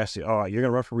 Chuck Grassley, oh, you're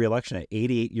going to run for re-election at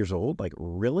 88 years old? Like,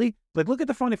 really? Like, look at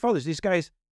the founding fathers. These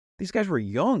guys were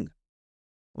young.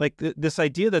 Like this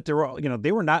idea that they're all,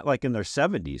 they were not like in their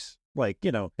 70s. Like,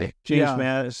 James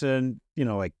Madison,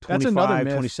 like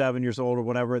 25, 27 years old or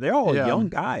whatever. They're all young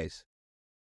guys.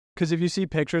 Because if you see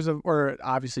pictures of, or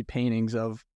obviously paintings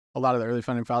of a lot of the early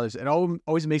founding fathers, it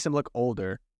always makes them look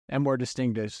older and more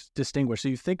distinguished. So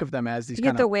you think of them as these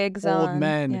kind of wigs old on.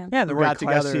 men they who got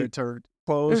together to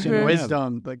clothes and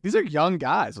wisdom. Like these are young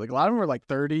guys. Like a lot of them were like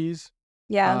 30s.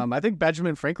 Yeah. I think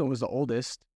Benjamin Franklin was the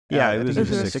oldest. Yeah, it was in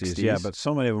the 60s. Yeah, but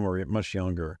so many of them were much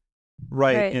younger.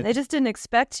 Right. And they just didn't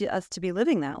expect us to be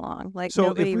living that long. Like,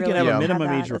 so if we really can have a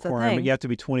minimum age as requirement, you have to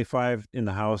be 25 in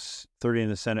the House, 30 in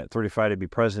the Senate, 35 to be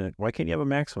president. Why can't you have a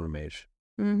maximum age?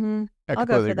 Mm-hmm. I'll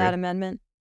go for that amendment.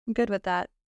 I'm good with that.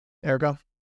 Erica?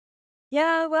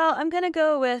 Yeah, well, I'm going to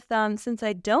go with, since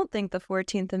I don't think the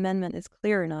 14th Amendment is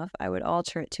clear enough, I would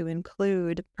alter it to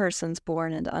include persons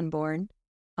born and unborn,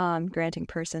 granting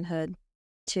personhood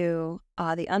to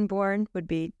the unborn would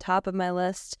be top of my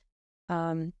list.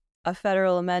 A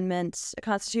federal amendment, a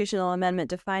constitutional amendment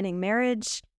defining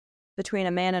marriage between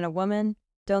a man and a woman.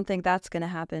 Don't think that's going to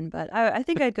happen, but I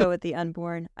think I'd go with the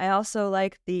unborn. I also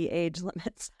like the age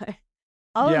limits.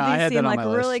 All of these seem like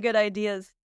really good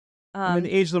ideas. I mean,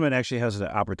 the age limit actually has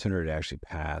the opportunity to actually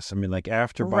pass. I mean, like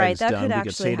after Biden's done, we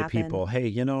could say to people, hey,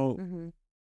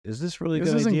 is this really a good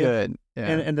idea? This isn't good. Yeah.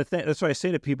 And that's why I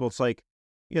say to people, it's like,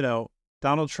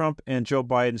 Donald Trump and Joe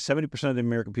Biden, 70% of the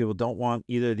American people don't want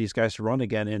either of these guys to run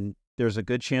again. And there's a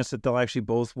good chance that they'll actually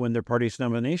both win their party's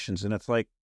nominations. And it's like,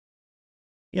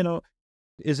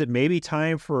 is it maybe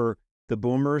time for the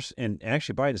boomers and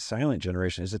actually by the silent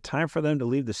generation, is it time for them to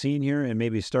leave the scene here and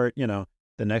maybe start,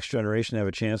 the next generation to have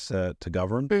a chance to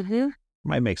govern? Mm-hmm.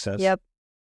 Might make sense. Yep.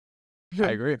 I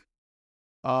agree.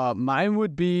 Mine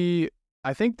would be,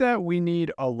 I think that we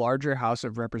need a larger House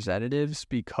of Representatives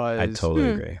because I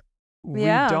totally agree.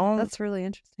 That's really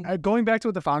interesting. Going back to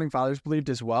what the founding fathers believed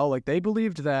as well, like they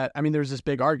believed that, I mean, there's this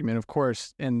big argument, of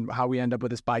course, in how we end up with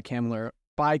this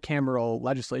bicameral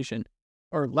legislation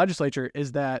or legislature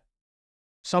is that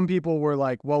some people were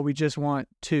like, well, we just want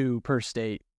 2 per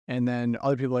state. And then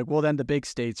other people were like, well, then the big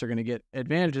states are going to get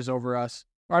advantages over us.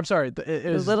 Or I'm sorry, it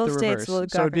was the little the states reverse. will govern,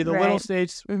 so it'd be the little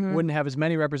states Mm-hmm. wouldn't have as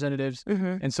many representatives.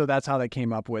 Mm-hmm. And so that's how they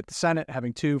came up with the Senate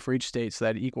having 2 for each state, so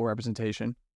that equal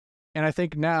representation. And I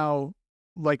think now,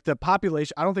 like the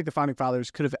population, I don't think the founding fathers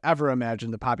could have ever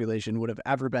imagined the population would have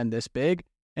ever been this big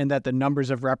and that the numbers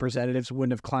of representatives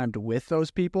wouldn't have climbed with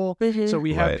those people. Mm-hmm. So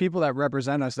we have people that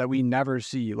represent us that we never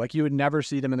see. Like you would never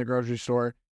see them in the grocery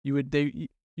store. You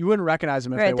wouldn't recognize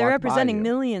them if they walked by you. They're representing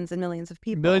millions and millions of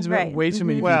people. Millions of way too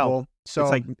many people.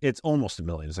 So it's almost a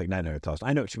million. It's like 900,000.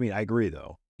 I know what you mean. I agree,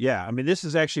 though. Yeah. I mean, this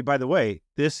is actually, by the way,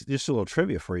 this is a little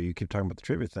trivia for you. You keep talking about the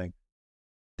trivia thing.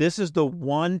 This is the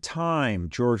one time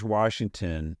George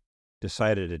Washington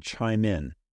decided to chime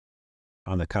in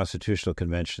on the Constitutional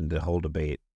Convention to hold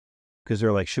debate. Because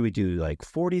they're like, should we do like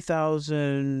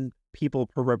 40,000 people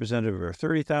per representative or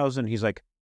 30,000? He's like,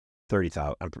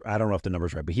 30,000. I don't know if the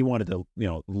number's right, but he wanted the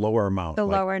lower amount. The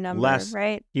lower number, less,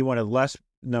 right? He wanted less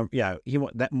he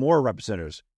want that more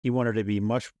representatives. He wanted to be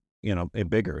much,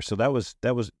 bigger. So that was,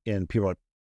 and people were like,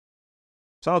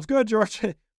 sounds good, George.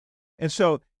 And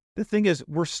so the thing is,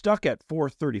 we're stuck at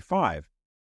 435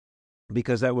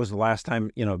 because that was the last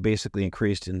time, basically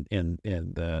increased in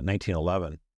the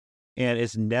 1911, and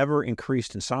it's never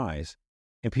increased in size.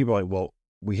 And people are like, well,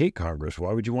 we hate Congress.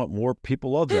 Why would you want more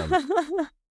people of them?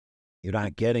 You're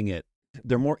not getting it.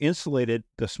 They're more insulated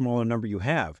the smaller number you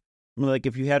have. I mean, like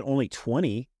if you had only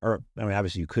 20, or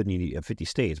obviously you couldn't, you need 50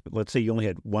 states, but let's say you only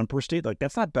had one per state, like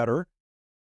that's not better.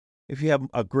 If you have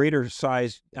a greater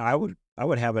size, I would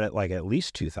have it at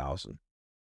least 2,000.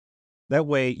 That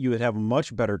way you would have a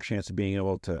much better chance of being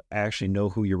able to actually know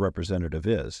who your representative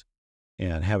is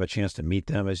and have a chance to meet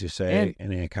them, as you say,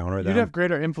 and encounter them. You'd have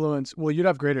greater influence. Well, you'd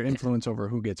have greater influence over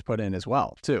who gets put in as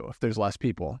well, too, if there's less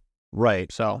people.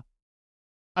 Right. So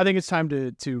I think it's time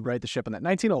to right the ship on that.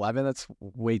 1911, that's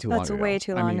way too long ago. That's way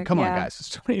too long. I mean, come on, guys. It's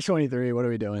 2023. What are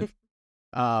we doing?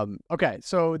 Okay,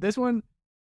 so this one,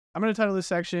 I'm going to title this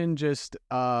section just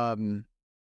kind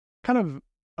of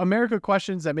America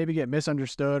questions that maybe get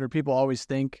misunderstood or people always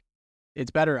think it's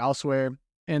better elsewhere.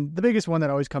 And the biggest one that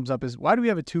always comes up is, why do we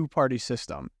have a two-party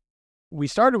system? We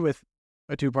started with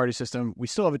a two-party system. We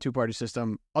still have a two-party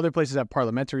system. Other places have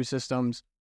parliamentary systems.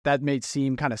 That may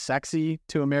seem kind of sexy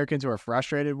to Americans who are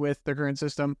frustrated with the current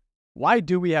system. Why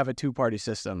do we have a two-party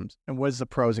system? And what is the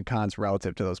pros and cons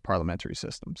relative to those parliamentary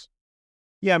systems?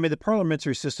 Yeah, I mean, the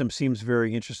parliamentary system seems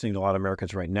very interesting to a lot of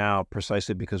Americans right now,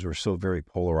 precisely because we're so very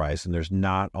polarized and there's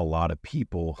not a lot of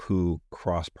people who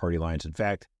cross party lines. In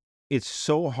fact, it's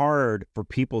so hard for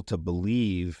people to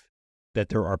believe that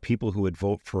there are people who would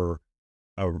vote for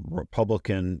a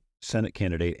Republican Senate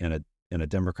candidate and a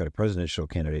Democratic presidential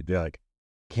candidate. They're like,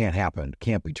 can't happen,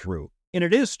 can't be true. And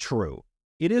it is true.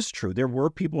 It is true. There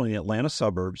were people in the Atlanta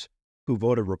suburbs who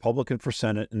voted Republican for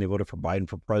Senate and they voted for Biden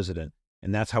for president.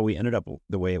 And that's how we ended up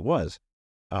the way it was,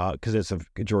 because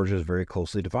Georgia is very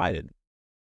closely divided.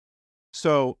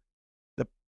 So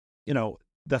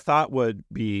the thought would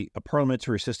be a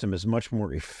parliamentary system is much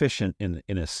more efficient in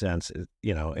a sense, and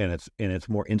it's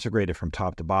more integrated from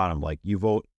top to bottom. Like you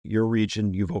vote your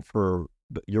region, you vote for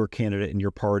your candidate in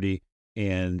your party,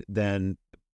 and then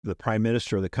the prime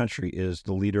minister of the country is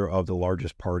the leader of the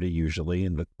largest party usually,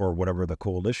 or whatever the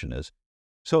coalition is.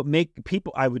 So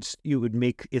you would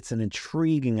make it's an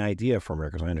intriguing idea for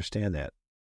Americans. I understand that.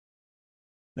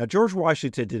 Now, George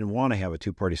Washington didn't want to have a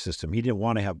two-party system. He didn't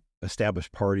want to have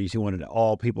established parties. He wanted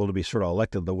all people to be sort of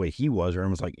elected the way he was, or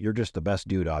everyone's like, you're just the best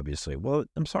dude, obviously. Well,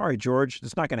 I'm sorry, George.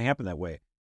 It's not going to happen that way.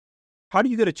 How do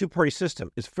you get a two-party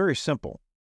system? It's very simple.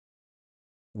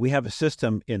 We have a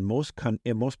system in most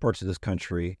parts of this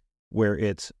country where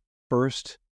it's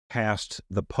first past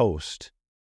the post.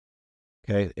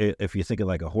 Okay, if you think of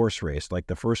like a horse race, like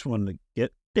the first one to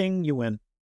get, ding, you win.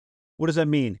 What does that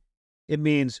mean? It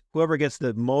means whoever gets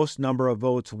the most number of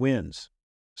votes wins.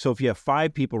 So if you have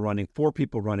 5 people running, 4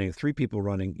 people running, 3 people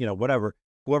running, whatever,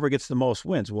 whoever gets the most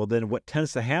wins. Well, then what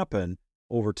tends to happen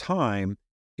over time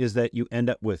is that you end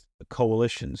up with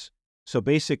coalitions. So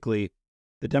basically,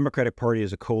 the Democratic Party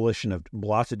is a coalition of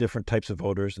lots of different types of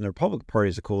voters, and the Republican Party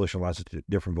is a coalition of lots of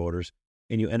different voters,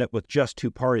 and you end up with just 2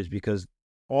 parties because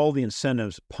all the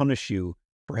incentives punish you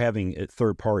for having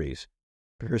third parties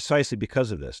precisely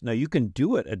because of this. Now, you can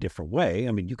do it a different way.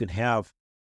 I mean, you don't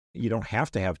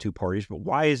have to have 2 parties, but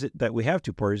why is it that we have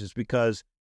 2 parties? It's because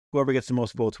whoever gets the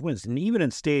most votes wins. And even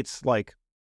in states like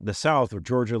the South or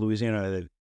Georgia, Louisiana,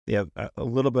 they have a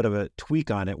little bit of a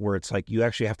tweak on it where it's like you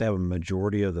actually have to have a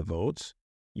majority of the votes.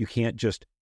 You can't just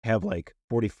have like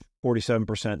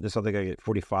 47%, this other guy get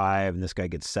 45, and this guy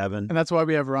gets 7. And that's why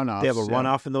we have runoffs. They have a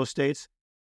runoff in those states.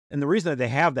 And the reason that they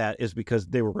have that is because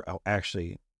they were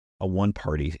actually a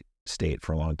one-party state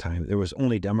for a long time. There was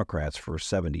only Democrats for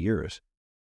 70 years.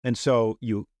 And so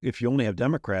if you only have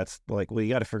Democrats, you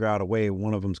got to figure out a way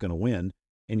one of them's going to win.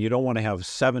 And you don't want to have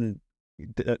 7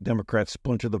 Democrats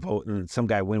splinter the vote and some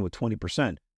guy win with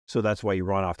 20%. So that's why you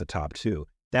run off the top 2.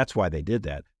 That's why they did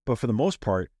that. But for the most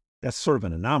part, that's sort of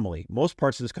an anomaly. Most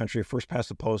parts of this country, first past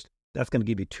the post, that's going to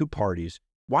give you 2 parties.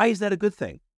 Why is that a good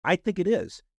thing? I think it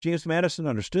is. James Madison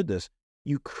understood this.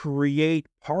 You create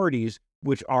parties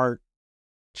which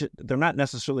they're not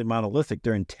necessarily monolithic.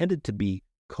 They're intended to be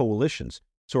coalitions.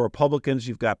 So Republicans,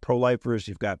 you've got pro-lifers,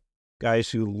 you've got guys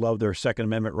who love their Second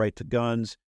Amendment right to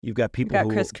guns. You've got people who...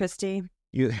 Chris Christie.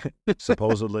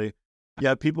 Supposedly. You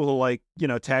have people who like,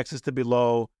 taxes to be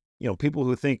low. People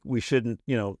who think we shouldn't,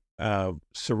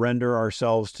 surrender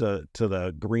ourselves to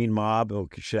the green mob, who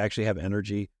should actually have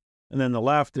energy. And then the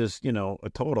left is, a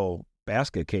total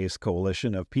basket case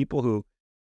coalition of people who,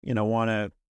 want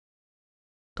to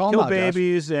Call kill him out, Josh.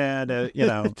 babies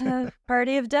and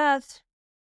Party of death.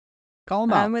 Call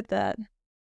him out. I'm with that.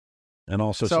 and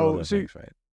all sorts of other things,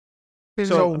 right?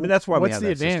 So I mean, that's why we what's have the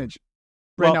that advantage? system.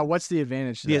 Right Well, now, what's the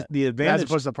advantage to that? The As advantage,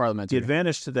 opposed to the parliamentary.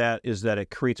 advantage to that is that it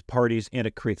creates parties and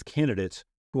it creates candidates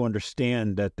who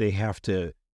understand that they have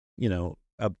to,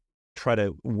 try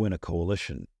to win a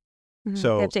coalition. Mm-hmm.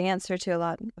 So they have to answer to a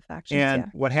lot of factions. And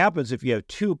what happens if you have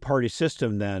two-party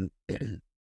system, then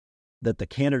that the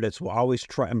candidates will always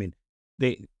try. I mean,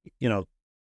 they,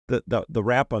 the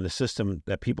rap on the system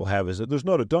that people have is that there's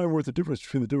not a dime worth of difference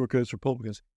between the Democrats and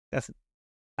Republicans.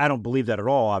 I don't believe that at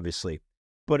all, obviously,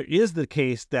 but it is the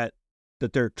case that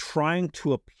they're trying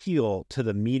to appeal to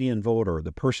the median voter,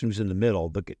 the person who's in the middle,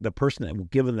 the person that will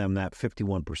give them that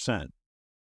 51%,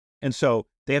 and so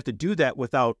they have to do that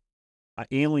without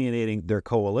alienating their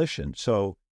coalition.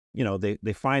 So,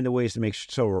 they find the ways to make sure.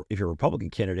 So if you're a Republican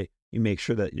candidate, you make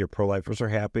sure that your pro-lifers are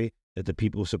happy, that the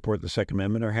people who support the Second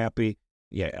Amendment are happy.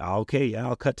 I'll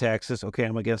cut taxes. Okay,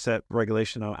 I'm against that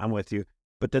regulation. I'm with you.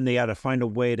 But then they got to find a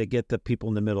way to get the people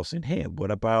in the middle saying, hey, what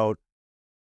about,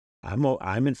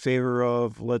 I'm in favor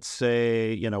of, let's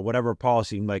say, whatever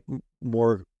policy, like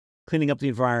more cleaning up the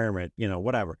environment,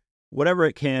 whatever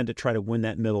it can to try to win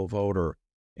that middle voter.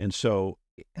 And so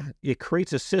it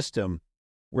creates a system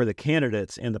where the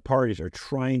candidates and the parties are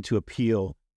trying to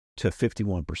appeal to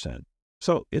 51%.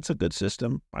 So it's a good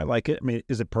system. I like it. I mean,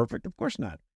 is it perfect? Of course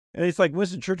not. And it's like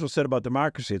Winston Churchill said about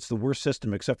democracy. It's the worst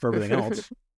system except for everything else.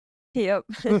 Yep.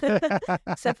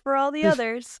 Except for all the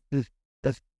others.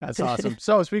 That's awesome.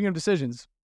 So speaking of decisions,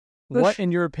 what,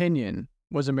 in your opinion,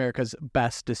 was America's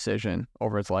best decision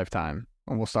over its lifetime?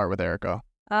 And we'll start with Erica.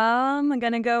 I'm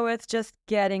going to go with just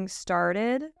getting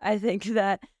started. I think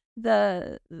that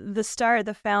the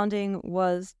founding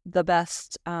was the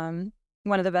best, one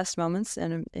of the best moments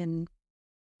in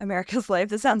America's life.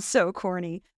 This sounds so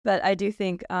corny, but I do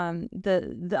think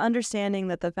the understanding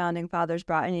that the founding fathers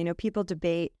brought, and people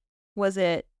debate, was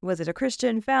it a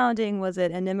Christian founding? Was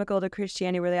it inimical to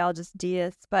Christianity? Were they all just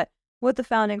deists? But what the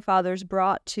founding fathers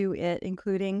brought to it,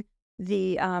 including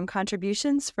the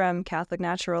contributions from Catholic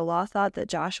natural law thought that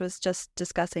Josh was just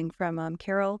discussing from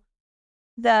Carol,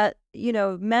 that,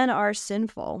 men are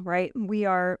sinful, right?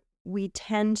 We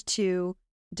tend to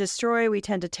destroy, we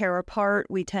tend to tear apart,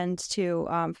 we tend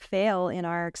to fail in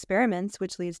our experiments,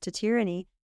 which leads to tyranny.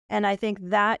 And I think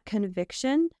that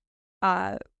conviction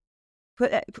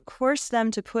forced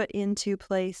them to put into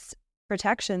place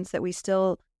protections that we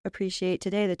still appreciate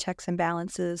today, the checks and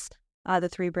balances, the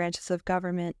three branches of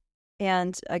government.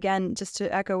 And again, just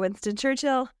to echo Winston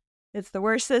Churchill, it's the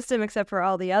worst system except for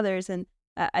all the others. And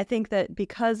I think that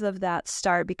because of that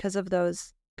start, because of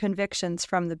those convictions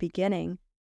from the beginning,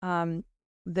 the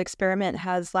experiment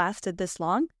has lasted this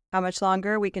long. How much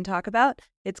longer we can talk about?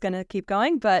 It's going to keep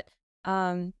going, but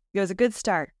it was a good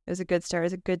start. It was a good start. It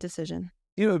was a good decision.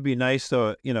 It would be nice,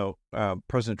 though,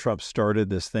 President Trump started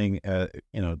this thing,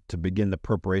 to begin the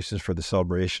preparations for the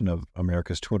celebration of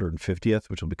America's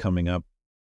 250th, which will be coming up,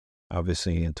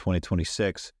 obviously, in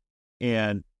 2026.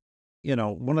 And,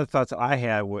 one of the thoughts I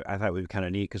had, I thought would be kind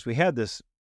of neat, because we had this,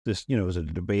 it was a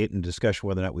debate and discussion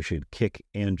whether or not we should kick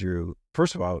Andrew.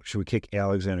 First of all, should we kick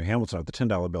Alexander Hamilton off the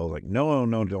 $10 bill? Like, no,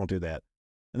 don't do that.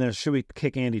 And then should we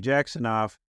kick Andy Jackson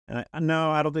off? And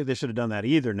I don't think they should have done that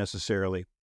either necessarily.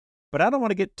 But I don't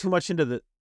want to get too much into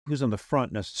who's on the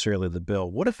front necessarily of the bill.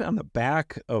 What if on the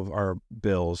back of our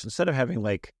bills, instead of having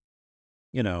the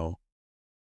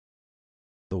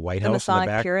White House on the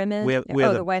back, pyramid? we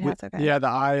have the White House. Okay. Yeah, the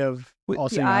eye of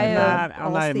all-seeing eye.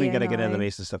 I'm not even going to get into the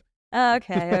Mason stuff.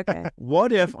 Okay.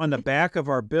 What if on the back of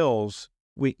our bills,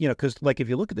 because if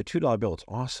you look at the $2 bill, it's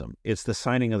awesome. It's the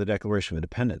signing of the Declaration of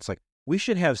Independence. Like, we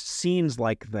should have scenes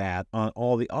like that on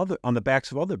on the backs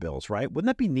of other bills, right? Wouldn't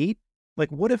that be neat? Like,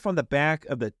 what if on the back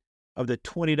of the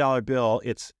 $20 bill,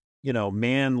 it's,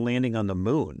 man landing on the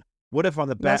moon? What if on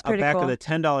the back cool. of the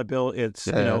 $10 bill, it's,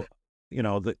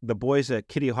 the boys at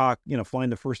Kitty Hawk, flying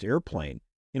the first airplane?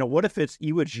 What if it's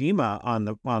Iwo Jima on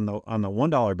the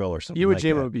 $1 bill or something? Iwo like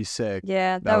Jima that? would be sick.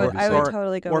 Yeah, I would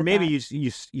totally go. Or with maybe that.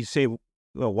 you say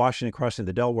Washington crossing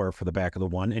the Delaware for the back of the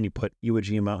one, and you put Iwo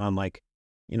Jima on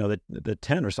the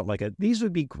 10 or something like that. These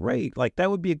would be great. Like,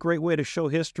 that would be a great way to show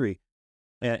history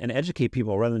and educate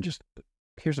people rather than just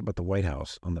here's about the White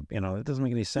House on the. It doesn't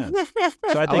make any sense.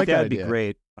 So I think that'd be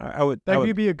great. I would. That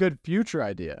would be a good future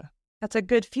idea. That's a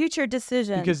good future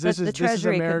decision. Because this is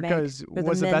America's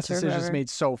was the best decisions whoever. made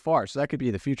so far. So that could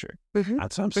be the future. Mm-hmm.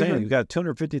 That's what I'm saying. You've got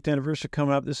 250th anniversary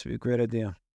coming up. This would be a great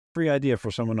idea. Free idea for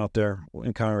someone out there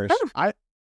in Congress. I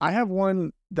have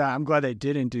one that I'm glad they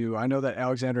didn't do, I know that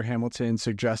Alexander Hamilton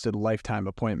suggested lifetime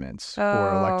appointments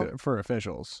for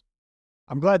officials.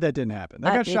 I'm glad that didn't happen.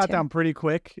 That got shot down pretty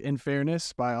quick, in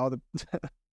fairness, by all the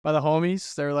by the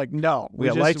homies. They're like, no, we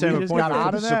have lifetime appointments got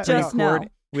out of that. Just no.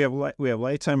 We have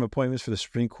lifetime appointments for the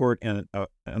Supreme Court and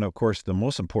of course the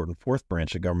most important fourth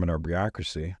branch of government, our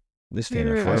bureaucracy. They stay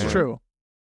there forever. That's true.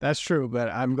 That's true. But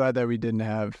I'm glad that we didn't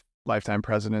have lifetime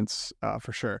presidents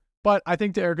for sure. But I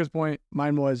think to Erica's point,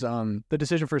 mine was the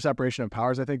decision for separation of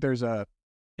powers. I think there's a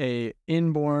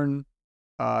inborn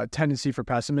tendency for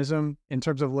pessimism in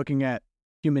terms of looking at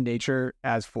human nature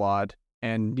as flawed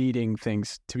and needing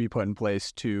things to be put in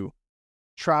place to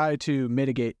try to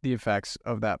mitigate the effects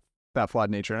of that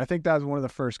flawed nature. And I think that was one of the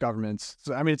first governments.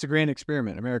 So, I mean, it's a grand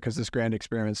experiment. America's this grand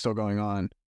experiment still going on.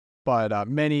 But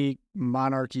many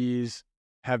monarchies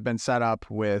have been set up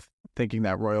with thinking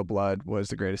that royal blood was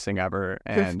the greatest thing ever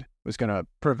and was going to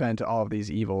prevent all of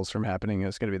these evils from happening. It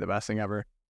was going to be the best thing ever.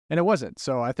 And it wasn't.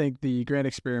 So I think the grand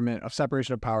experiment of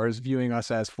separation of powers, viewing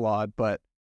us as flawed, but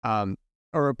a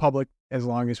republic, as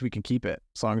long as we can keep it,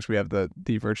 as long as we have the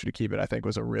virtue to keep it, I think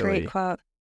was a really great quote.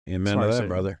 Amen to that,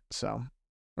 brother. So,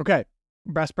 okay.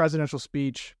 Best presidential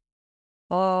speech.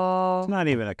 Oh. It's not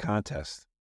even a contest.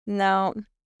 No.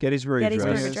 Gettysburg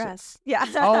Address. Yeah.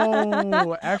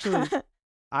 Oh, actually,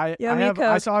 I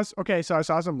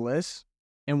saw some lists,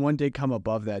 and one did come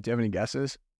above that. Do you have any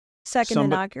guesses? Second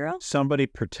inaugural? Somebody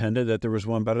pretended that there was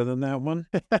one better than that one.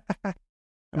 I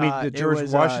mean,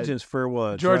 George Washington's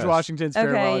farewell address. George Washington's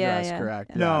farewell address,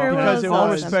 correct. No, because all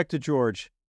respect to George.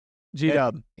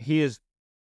 G-Dub. He is,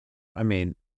 I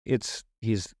mean, he's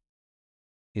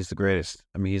the greatest.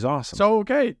 I mean, he's awesome. So,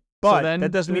 okay. But so then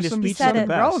that doesn't mean his speech is the best.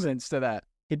 Relevance to that.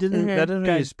 It didn't. That doesn't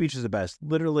mean his speech is the best.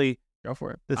 Literally, go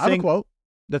for it. I have a quote.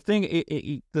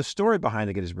 The story behind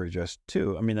the Gettysburg Address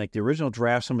too. I mean, like the original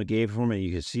draft someone gave him, and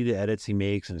you can see the edits he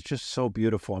makes, and it's just so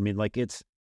beautiful. I mean, like it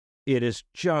is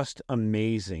just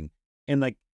amazing. And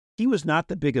like he was not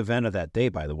the big event of that day,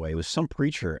 by the way. It was some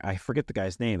preacher. I forget the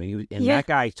guy's name, and that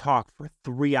guy talked for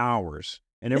 3 hours,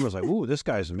 and everyone's like, "Ooh, this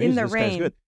guy's amazing. This guy's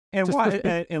good."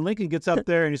 And Lincoln gets up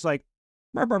there, and he's like,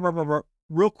 burr, burr, burr, burr, burr,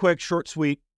 real quick, short,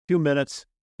 sweet, few minutes.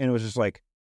 And it was just like,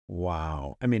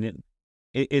 wow. I mean,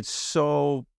 it's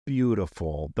so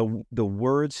beautiful. The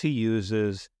words he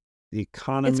uses, the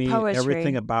economy,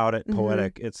 everything about it,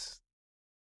 poetic. It's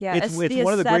one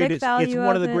of the greatest. It's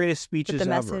one of the greatest speeches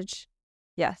ever.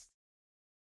 Yes.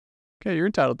 Okay, you're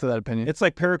entitled to that opinion. It's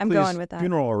like Pericles'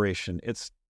 funeral oration.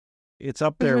 It's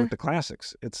up there with the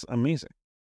classics. It's amazing.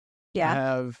 Yeah. I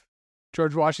have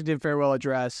George Washington farewell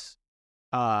address.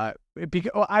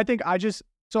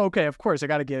 Okay, of course, I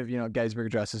got to give, Gettysburg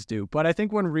Address his due. But I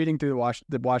think when reading through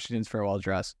the Washington's farewell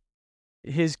address,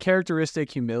 his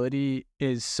characteristic humility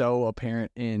is so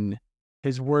apparent in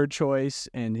his word choice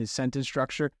and his sentence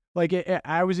structure. Like,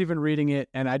 I was even reading it,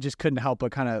 and I just couldn't help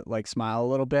but kind of, like, smile a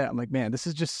little bit. I'm like, man, this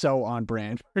is just so on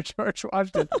brand for George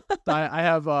Washington. I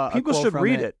have people should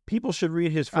read it. People should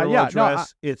read his farewell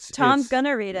address. Tom's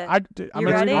gonna read it. I'm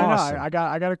ready? Awesome. I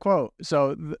got a quote.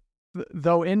 So,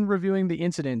 though in reviewing the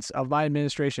incidents of my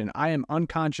administration, I am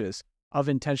unconscious of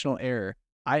intentional error,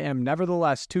 I am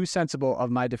nevertheless too sensible of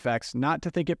my defects not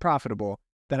to think it profitable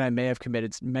that I may have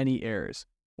committed many errors.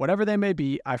 Whatever they may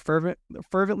be, I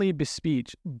fervently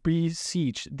beseech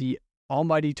the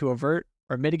Almighty to avert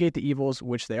or mitigate the evils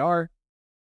which they are.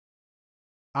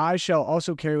 I shall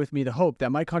also carry with me the hope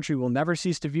that my country will never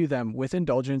cease to view them with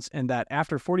indulgence, and that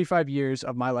after 45 years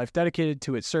of my life dedicated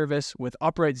to its service with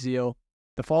upright zeal,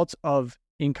 the faults of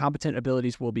incompetent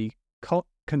abilities will be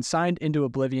consigned into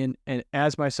oblivion, and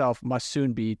as myself must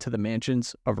soon be to the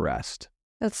mansions of rest.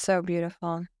 That's so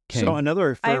beautiful. King. So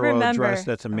another farewell address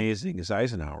that's amazing is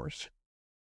Eisenhower's.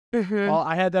 Mm-hmm. Well,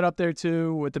 I had that up there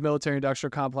too with the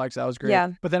military-industrial complex. That was great.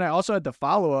 Yeah. But then I also had the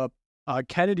follow-up.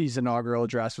 Kennedy's inaugural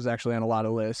address was actually on a lot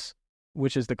of lists,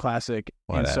 which is the classic.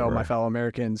 Whatever. And so, my fellow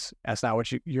Americans, ask not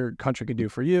what your country can do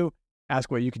for you,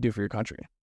 ask what you can do for your country.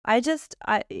 I'm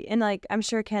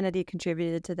sure Kennedy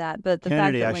contributed to that, but the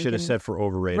fact that I should have said for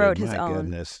overrated. Wrote his My own.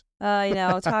 goodness.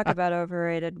 Talk about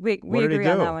overrated. We agree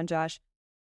on that one, Josh.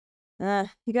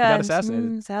 He got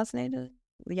assassinated. Assassinated.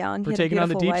 Young. For taking on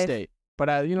the deep state.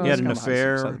 But he had an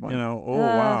affair.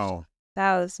 Wow.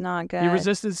 That was not good. He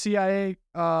resisted CIA.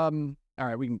 All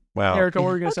right, we can. Wow. Erica, what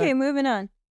were you gonna say? Okay, moving on.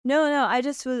 No, I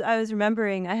was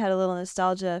remembering. I had a little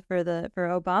nostalgia for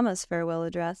Obama's farewell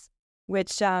address,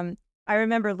 which I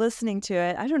remember listening to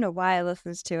it. I don't know why I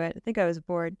listened to it. I think I was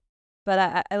bored.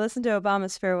 But I listened to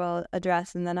Obama's farewell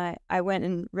address, and then I went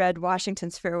and read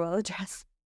Washington's farewell address.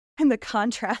 And the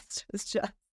contrast was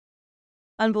just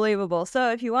unbelievable.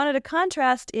 So if you wanted a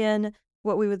contrast in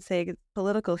what we would say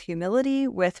political humility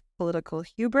with political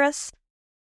hubris.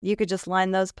 You could just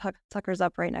line those suckers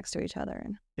up right next to each other.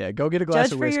 And Yeah, go get a glass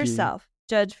judge of for whiskey. yourself.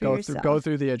 Judge for yourself. Go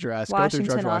through the address. Go through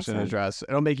George Washington address.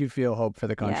 It'll make you feel hope for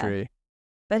the country. Yeah.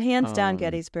 But hands down,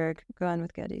 Gettysburg. Going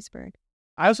with Gettysburg.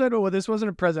 I also had, well, this wasn't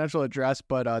a presidential address,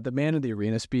 but the Man in the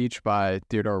Arena speech by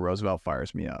Theodore Roosevelt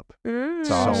fires me up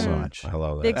so much. I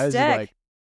love that. Big stick.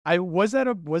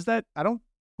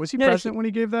 Was he president when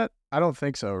he gave that? I don't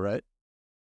think so, right?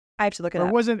 I have to look it up.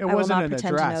 It wasn't an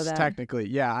address technically.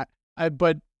 Yeah,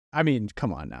 but I mean,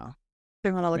 come on now. I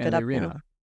want to look it up now.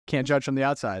 Can't judge from the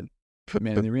outside.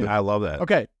 Man in the Arena. I love that.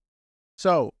 Okay,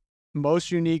 so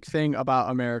most unique thing about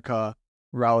America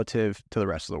relative to the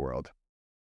rest of the world.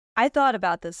 I thought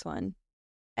about this one,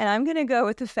 and I'm going to go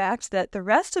with the fact that the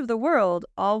rest of the world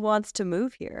all wants to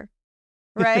move here,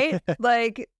 right?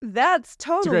 Like, that's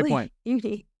totally a great point.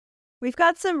 unique. We've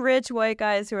got some rich white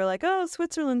guys who are like, oh,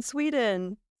 Switzerland,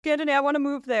 Sweden, Scandinavia, I want to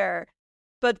move there.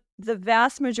 But the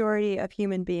vast majority of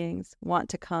human beings want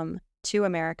to come to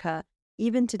America,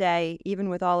 even today, even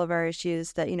with all of our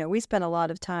issues that, we spend a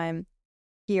lot of time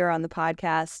here on the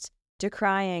podcast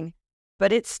decrying.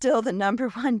 But it's still the number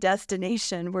one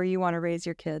destination where you want to raise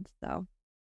your kids. So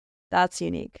that's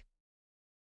unique.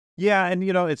 Yeah. And,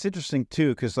 it's interesting,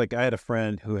 too, because I had a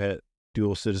friend who had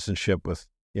dual citizenship with,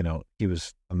 he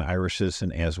was an Irish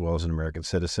citizen as well as an American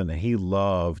citizen. And he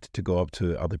loved to go up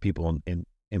to other people and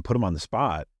put them on the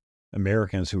spot.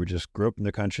 Americans who just grew up in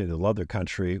their country, they love their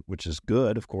country, which is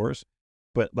good, of course,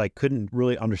 but couldn't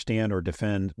really understand or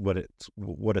defend what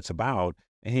it's about.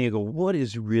 And he'd go, what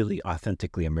is really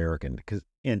authentically American?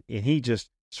 And he just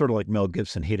sort of like Mel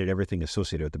Gibson hated everything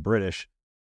associated with the British.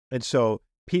 And so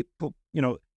people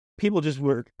just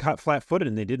were caught flat-footed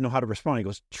and they didn't know how to respond. He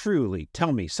goes, truly,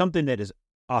 tell me something that is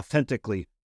authentically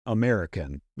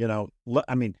American.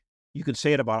 I mean, you could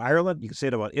say it about Ireland. You could say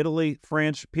it about Italy,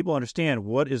 France. People understand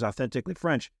what is authentically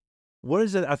French. What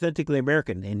is it authentically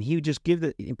American? And he would just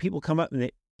and people come up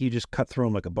and he just cut through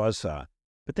them like a buzzsaw.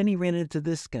 But then he ran into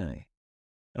this guy.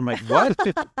 I'm like, what?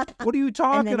 What are you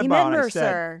talking about? I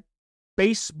said,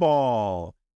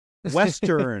 baseball,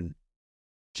 Western,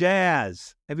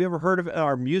 jazz. Have you ever heard of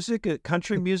our music,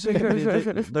 country music? I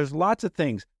mean, there's lots of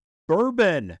things.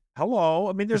 Bourbon. Hello.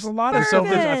 I mean, there's a lot of stuff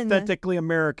that's authentically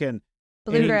American.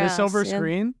 Bluegrass. The silver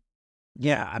screen.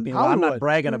 Yeah, I mean, I'm not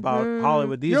bragging about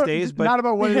Hollywood these days, but not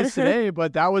about what it is today.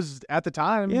 But that was at the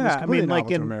time. Yeah, I mean,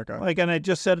 in America. And I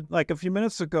just said a few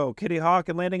minutes ago, Kitty Hawk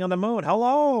and landing on the moon.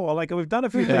 Hello, we've done a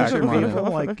few things for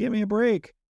people. Give me a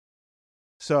break.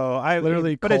 So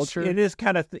culture. It is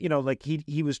kind of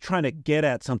he was trying to get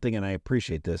at something, and I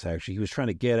appreciate this actually. He was trying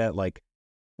to get at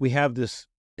we have this,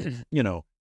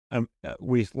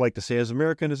 we like to say as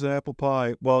American as an apple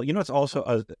pie. Well, it's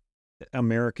also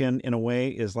American in a way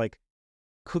is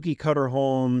cookie cutter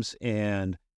homes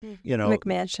and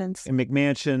McMansions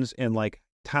and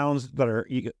towns that are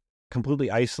completely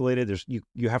isolated. There's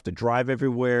you have to drive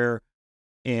everywhere,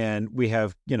 and we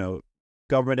have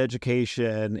government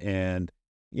education, and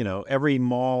every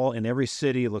mall in every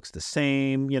city looks the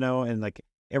same, and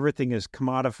everything is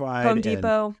commodified. Home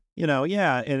Depot,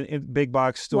 and big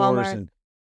box stores, Walmart.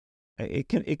 And it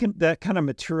can that kind of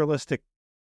materialistic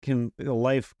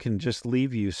life can just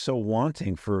leave you so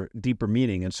wanting for deeper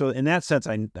meaning. And so in that sense,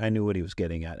 I knew what he was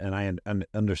getting at, and I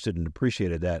understood and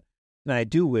appreciated that. And I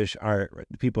do wish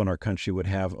the people in our country would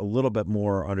have a little bit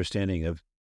more understanding of,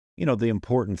 the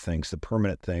important things, the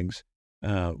permanent things,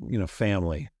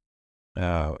 family,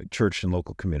 church and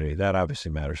local community. That obviously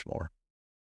matters more.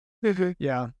 Mm-hmm.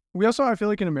 Yeah. We also, I feel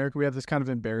like in America, we have this kind of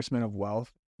embarrassment of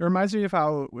wealth. It reminds me of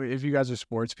how, if you guys are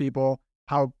sports people,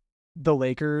 how the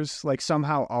Lakers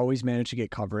somehow always manage to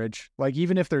get coverage.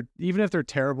 Even if they're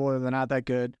terrible or they're not that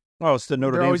good. Oh, it's the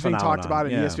Notre Dame they're always phenomenon. being talked about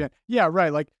at ESPN. Yeah,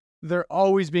 right. They're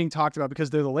always being talked about because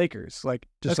they're the Lakers. Just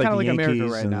that's kind of like America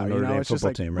right now. Notre Dame it's just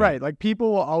football team, right? Right.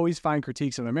 People will always find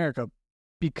critiques of America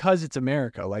because it's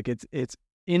America. It's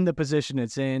in the position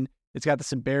it's in. It's got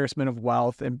this embarrassment of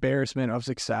wealth, embarrassment of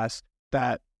success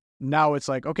that now it's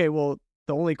okay, well,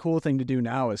 the only cool thing to do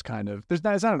now is it's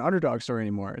not an underdog story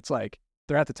anymore. It's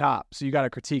they're at the top, so you got to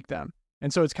critique them.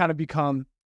 And so it's kind of become,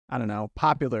 I don't know,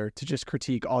 popular to just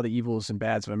critique all the evils and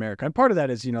bads of America. And part of that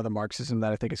is, the Marxism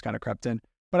that I think has kind of crept in.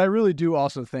 But I really do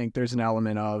also think there's an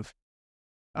element of,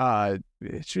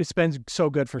 it's been so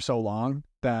good for so long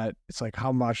that it's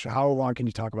how long can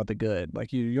you talk about the good?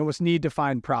 You almost need to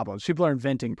find problems. People are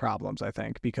inventing problems, I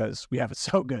think, because we have it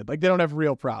so good. They don't have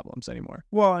real problems anymore.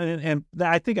 Well, and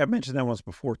I think I mentioned that once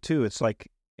before too. It's like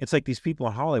these people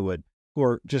in Hollywood who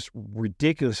are just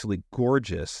ridiculously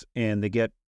gorgeous, and they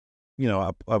get,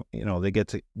 they get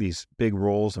to these big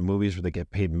roles in movies where they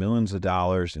get paid millions of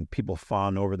dollars, and people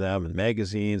fawn over them, and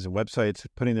magazines and websites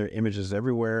putting their images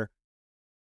everywhere.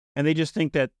 And they just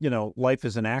think that, life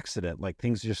is an accident. Like,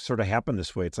 things just sort of happen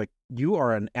this way. It's like you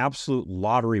are an absolute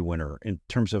lottery winner in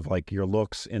terms of like your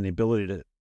looks and the ability to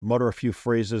mutter a few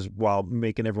phrases while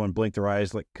making everyone blink their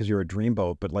eyes, like, because you're a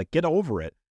dreamboat. But like, get over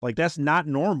it. Like, that's not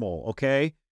normal.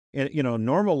 Okay. And,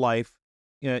 normal life,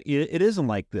 it isn't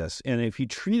like this. And if you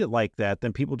treat it like that,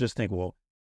 then people just think, well,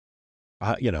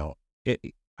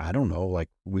 I don't know, like,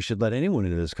 we should let anyone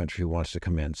into this country who wants to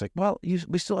come in. It's like, well,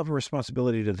 we still have a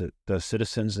responsibility to the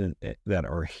citizens that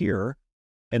are here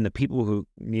and the people who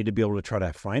need to be able to try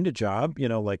to find a job,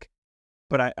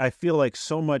 but I feel like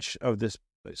so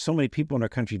many people in our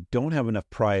country don't have enough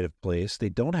pride of place. They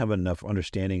don't have enough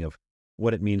understanding of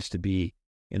what it means to be,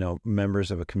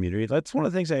 members of a community. That's one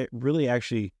of the things I really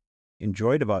actually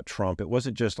enjoyed about Trump. It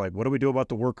wasn't just like, what do we do about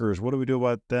the workers? What do we do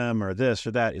about them, or this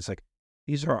or that? It's like,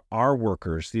 these are our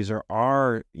workers. These are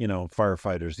our,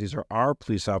 firefighters. These are our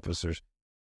police officers.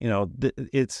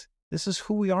 This is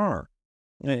who we are.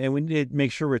 And we need to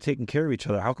make sure we're taking care of each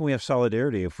other. How can we have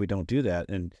solidarity if we don't do that?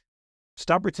 And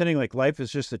stop pretending like life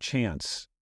is just a chance,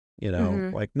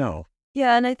 like, no.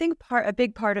 Yeah. And I think a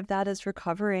big part of that is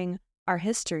recovering our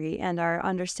history and our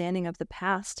understanding of the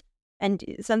past. And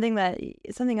something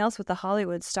else with the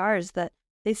Hollywood stars, that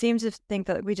they seem to think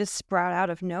that we just sprout out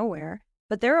of nowhere.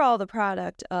 But they're all the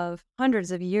product of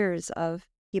hundreds of years of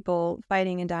people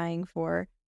fighting and dying for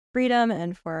freedom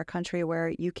and for a country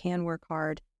where you can work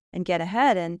hard and get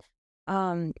ahead. And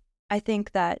I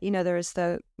think that, there's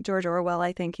the George Orwell,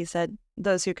 I think he said,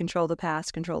 those who control the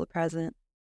past control the present.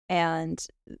 And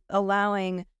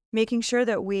making sure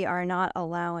that we are not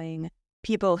allowing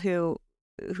people who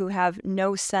have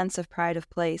no sense of pride of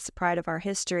place, pride of our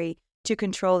history, to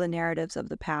control the narratives of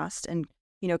the past and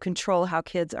control how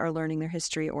kids are learning their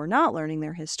history or not learning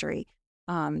their history,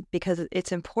 because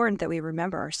it's important that we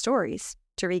remember our stories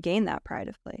to regain that pride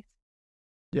of place.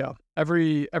 Yeah.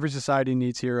 Every society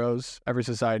needs heroes. Every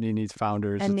society needs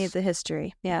founders. And needs a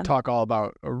history. Yeah. Talk all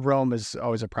about Rome is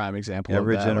always a prime example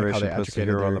Every of that. generation like how they puts a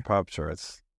hero on the pop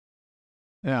charts.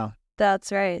 Yeah.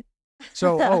 That's right.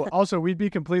 So, also, we'd be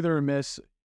completely remiss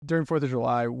during 4th of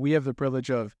July. We have the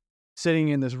privilege of sitting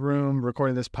in this room,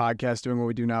 recording this podcast, doing what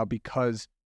we do now because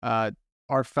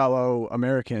our fellow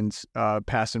Americans,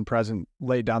 past and present,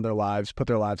 laid down their lives, put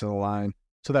their lives on the line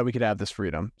so that we could have this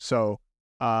freedom. So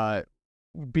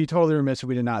be totally remiss if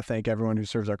we did not thank everyone who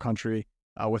serves our country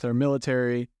with our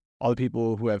military, all the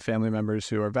people who have family members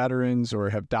who are veterans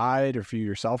or have died, or if you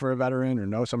yourself are a veteran or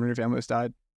know someone in your family has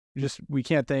died. We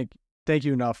can't thank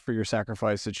you enough for your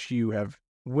sacrifice that you have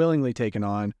willingly taken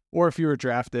on, or if you were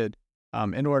drafted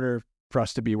in order for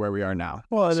us to be where we are now.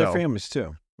 Well, and their families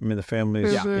too. I mean, the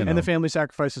families, and the family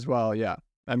sacrifice as well. Yeah,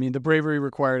 I mean, the bravery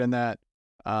required in that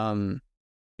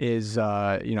is,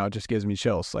 it just gives me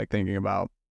chills. Like thinking about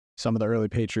some of the early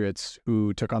patriots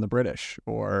who took on the British,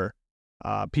 or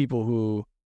people who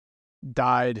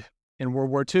died in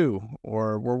World War II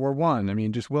or World War I. I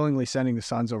mean, just willingly sending the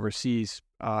sons overseas,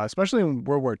 especially in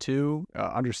World War II,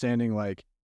 understanding like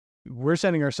we're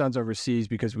sending our sons overseas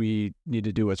because we need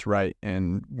to do what's right,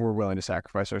 and we're willing to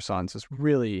sacrifice our sons. It's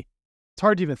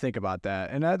hard to even think about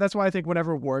that. And that's why I think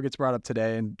whenever war gets brought up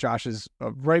today, and Josh is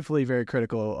rightfully very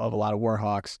critical of a lot of war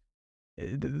hawks,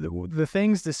 the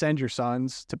things to send your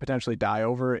sons to potentially die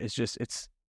over is just,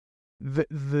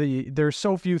 there's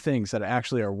so few things that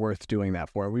actually are worth doing that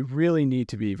for. We really need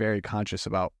to be very conscious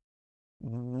about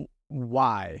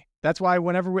why. That's why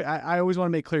whenever I always want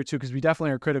to make clear too, because we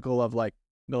definitely are critical of like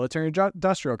military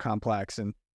industrial complex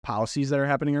and policies that are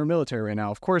happening in our military right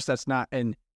now. Of course, that's not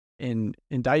an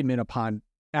indictment upon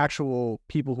actual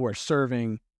people who are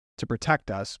serving to protect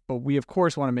us, but we of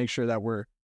course want to make sure that we're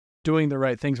doing the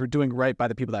right things. We're doing right by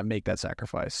the people that make that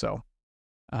sacrifice. So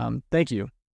thank you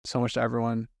so much to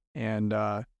everyone. And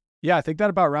I think that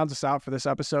about rounds us out for this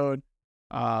episode.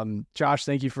 Josh,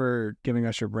 thank you for giving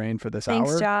us your brain for this hour.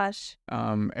 Thanks, Josh.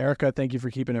 Erica, thank you for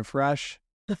keeping it fresh.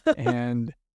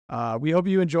 And we hope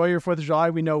you enjoy your 4th of July.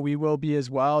 We know we will be as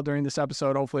well during this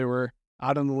episode. Hopefully we're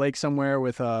out on the lake somewhere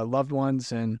with loved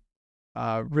ones, and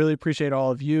really appreciate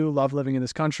all of you. Love living in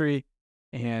this country,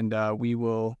 and we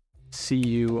will see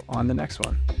you on the next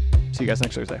one. See you guys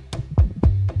next Thursday.